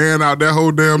you, I ran out that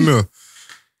whole damn there.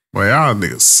 Boy, y'all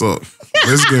niggas suck.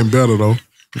 It's getting better, though.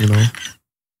 You know?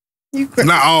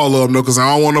 Not all of them, though, because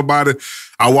I don't want nobody.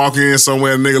 I walk in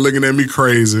somewhere and a nigga looking at me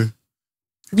crazy.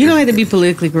 You don't have to be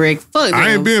politically correct. Fuck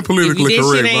I ain't being politically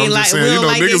correct, but I'm just saying, you know,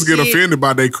 niggas get offended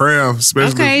by their craft,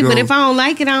 especially. Okay, but if I don't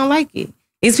like it, I don't like it.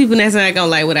 It's people that's not gonna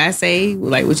like what I say,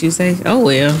 like what you say. Oh,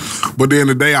 well. But at the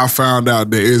end of the day, I found out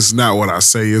that it's not what I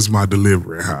say, it's my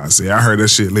delivery and how I say it. I heard that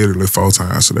shit literally 4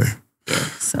 times today. Yeah,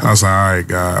 so. I was like, all right,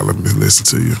 God, let me listen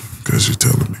to you because you're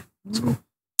telling me. So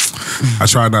I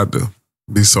try not to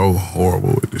be so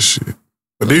horrible with this shit.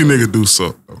 But these niggas do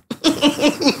suck, though.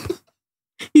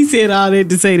 He said all that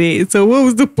to say that. So what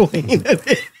was the point of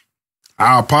it?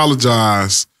 I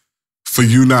apologize for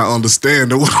you not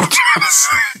understanding what I'm trying to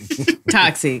say.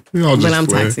 Toxic. But I'm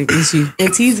toxic. It's you.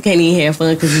 And Teaser can't even have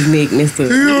fun because his neck messed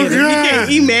up.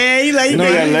 He mad. He like, you know,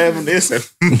 you gotta laugh at this.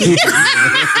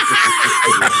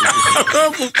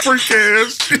 Freak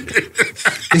ass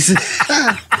shit.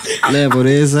 Laugh at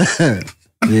this.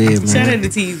 Yeah, man. Shout out to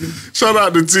Teaser. Shout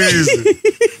out to Teaser.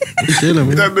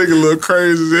 That nigga look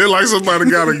crazy. It's like somebody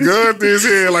got a gun to his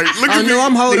head. Like, look at me.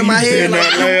 I'm holding my head.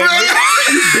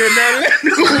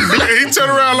 He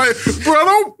turned around like, bro,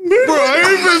 I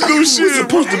ain't been do shit. We're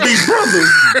supposed to be brothers.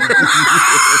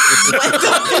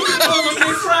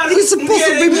 We supposed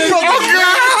to be brothers.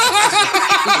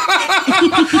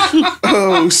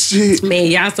 Oh, shit. Man,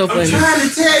 y'all so funny. I'm trying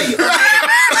to tell you.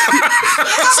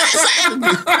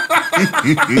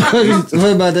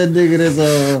 What about that nigga that's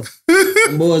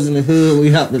boys in the hood?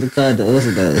 We hopped in the car the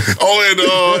other day. Oh, and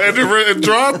the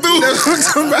drive-through?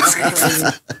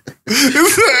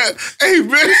 Hey,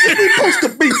 man, we supposed to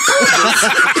be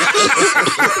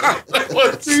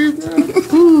what team?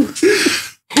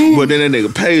 But then that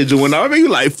nigga page went off. I mean, you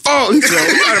like, fuck. He said,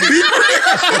 you got a beeper?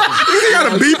 You got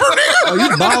a beeper, nigga? Oh, you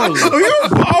balling. Oh, you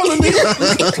balling,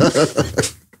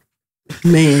 nigga?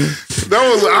 Man.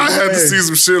 I had to see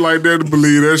some shit like that to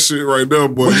believe that shit right there,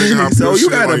 boy. So you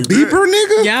got a beeper,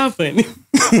 nigga? Y'all funny.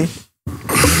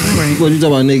 What you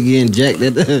talking about, nigga getting jacked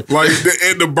at the... Like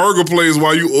at the burger place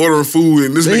while you ordering food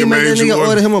and this nigga made you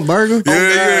order him a burger?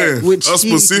 Yeah, With a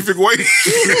specific way. He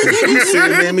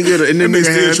said, let me get a... And then they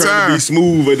still trying to be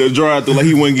smooth at the drive-thru like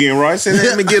he wasn't getting right. He said,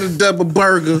 let me get a double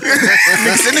burger.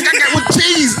 Nigga said, nigga, I got with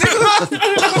cheese,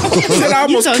 nigga. He said, I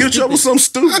almost killed you with something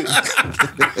stupid.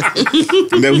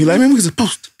 And then he like, man, we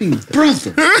supposed to be brothers.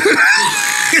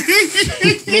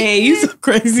 Man, you so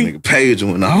crazy. Nigga page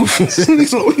went off.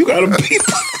 So you got a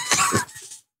beeper.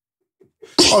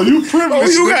 Oh, you privileged. Oh,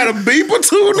 you nigga. got a beeper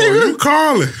too, Oh, nigga. you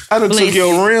calling. I done Bless took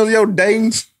your rims, your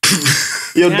datings,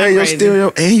 your Y'all day, your crazy.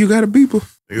 stereo, and you got a beeper.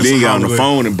 It's Then a you got on the holiday.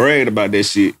 phone and bragged about that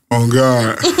shit. Oh,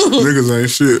 God. Niggas ain't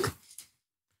shit.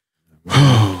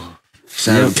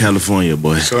 Shout out to California,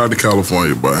 boy. Shout out to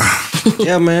California, boy.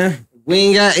 Yeah, man. We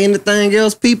ain't got anything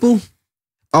else, people.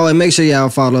 Oh, and make sure y'all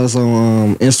follow us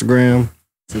on Instagram.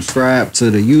 Subscribe to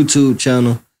the YouTube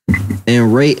channel.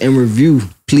 And rate and review,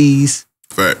 please.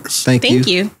 Facts. Thank you. Thank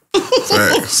you.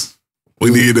 Facts.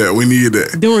 We need that. We need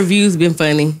that. Them reviews been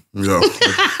funny. Yo,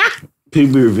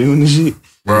 People be reviewing this shit.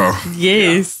 bro.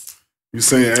 Yes. You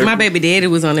saying My baby daddy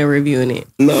was on there reviewing it.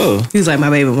 No. He was like, my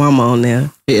baby mama on there.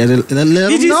 Yeah, let them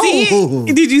Did you know. see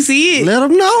it? Did you see it? Let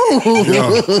them know.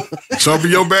 Yo, jump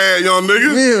in your bag, young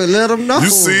nigga. Yeah, let them know. You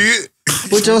see it.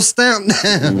 Put your stamp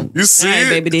down. You see All right,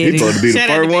 it. baby He daddy. supposed to be the Shout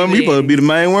out first to one. baby He supposed to daddy. be the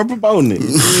main one promoting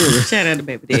it. Shout out to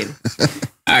baby daddy.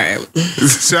 All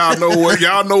right.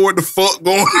 Y'all know what the fuck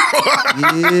going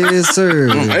on. Yes, sir.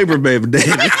 April baby daddy.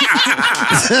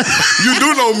 You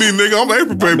do know me, nigga. I'm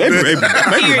April baby. April baby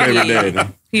Period.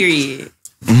 daddy. Period.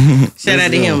 Shout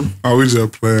out to him. Oh, we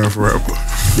just playing forever.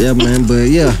 Yeah, man. But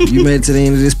yeah, you made it to the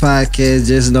end of this podcast.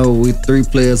 Just know we 3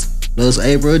 players. Plus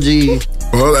April G.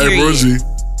 Well, April G.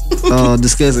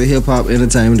 Discussing hip hop,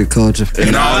 entertainment, and culture.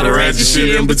 And all the ratchet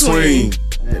shit in between.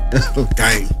 You know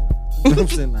Gang. what I'm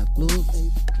saying? Like, blue,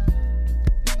 baby.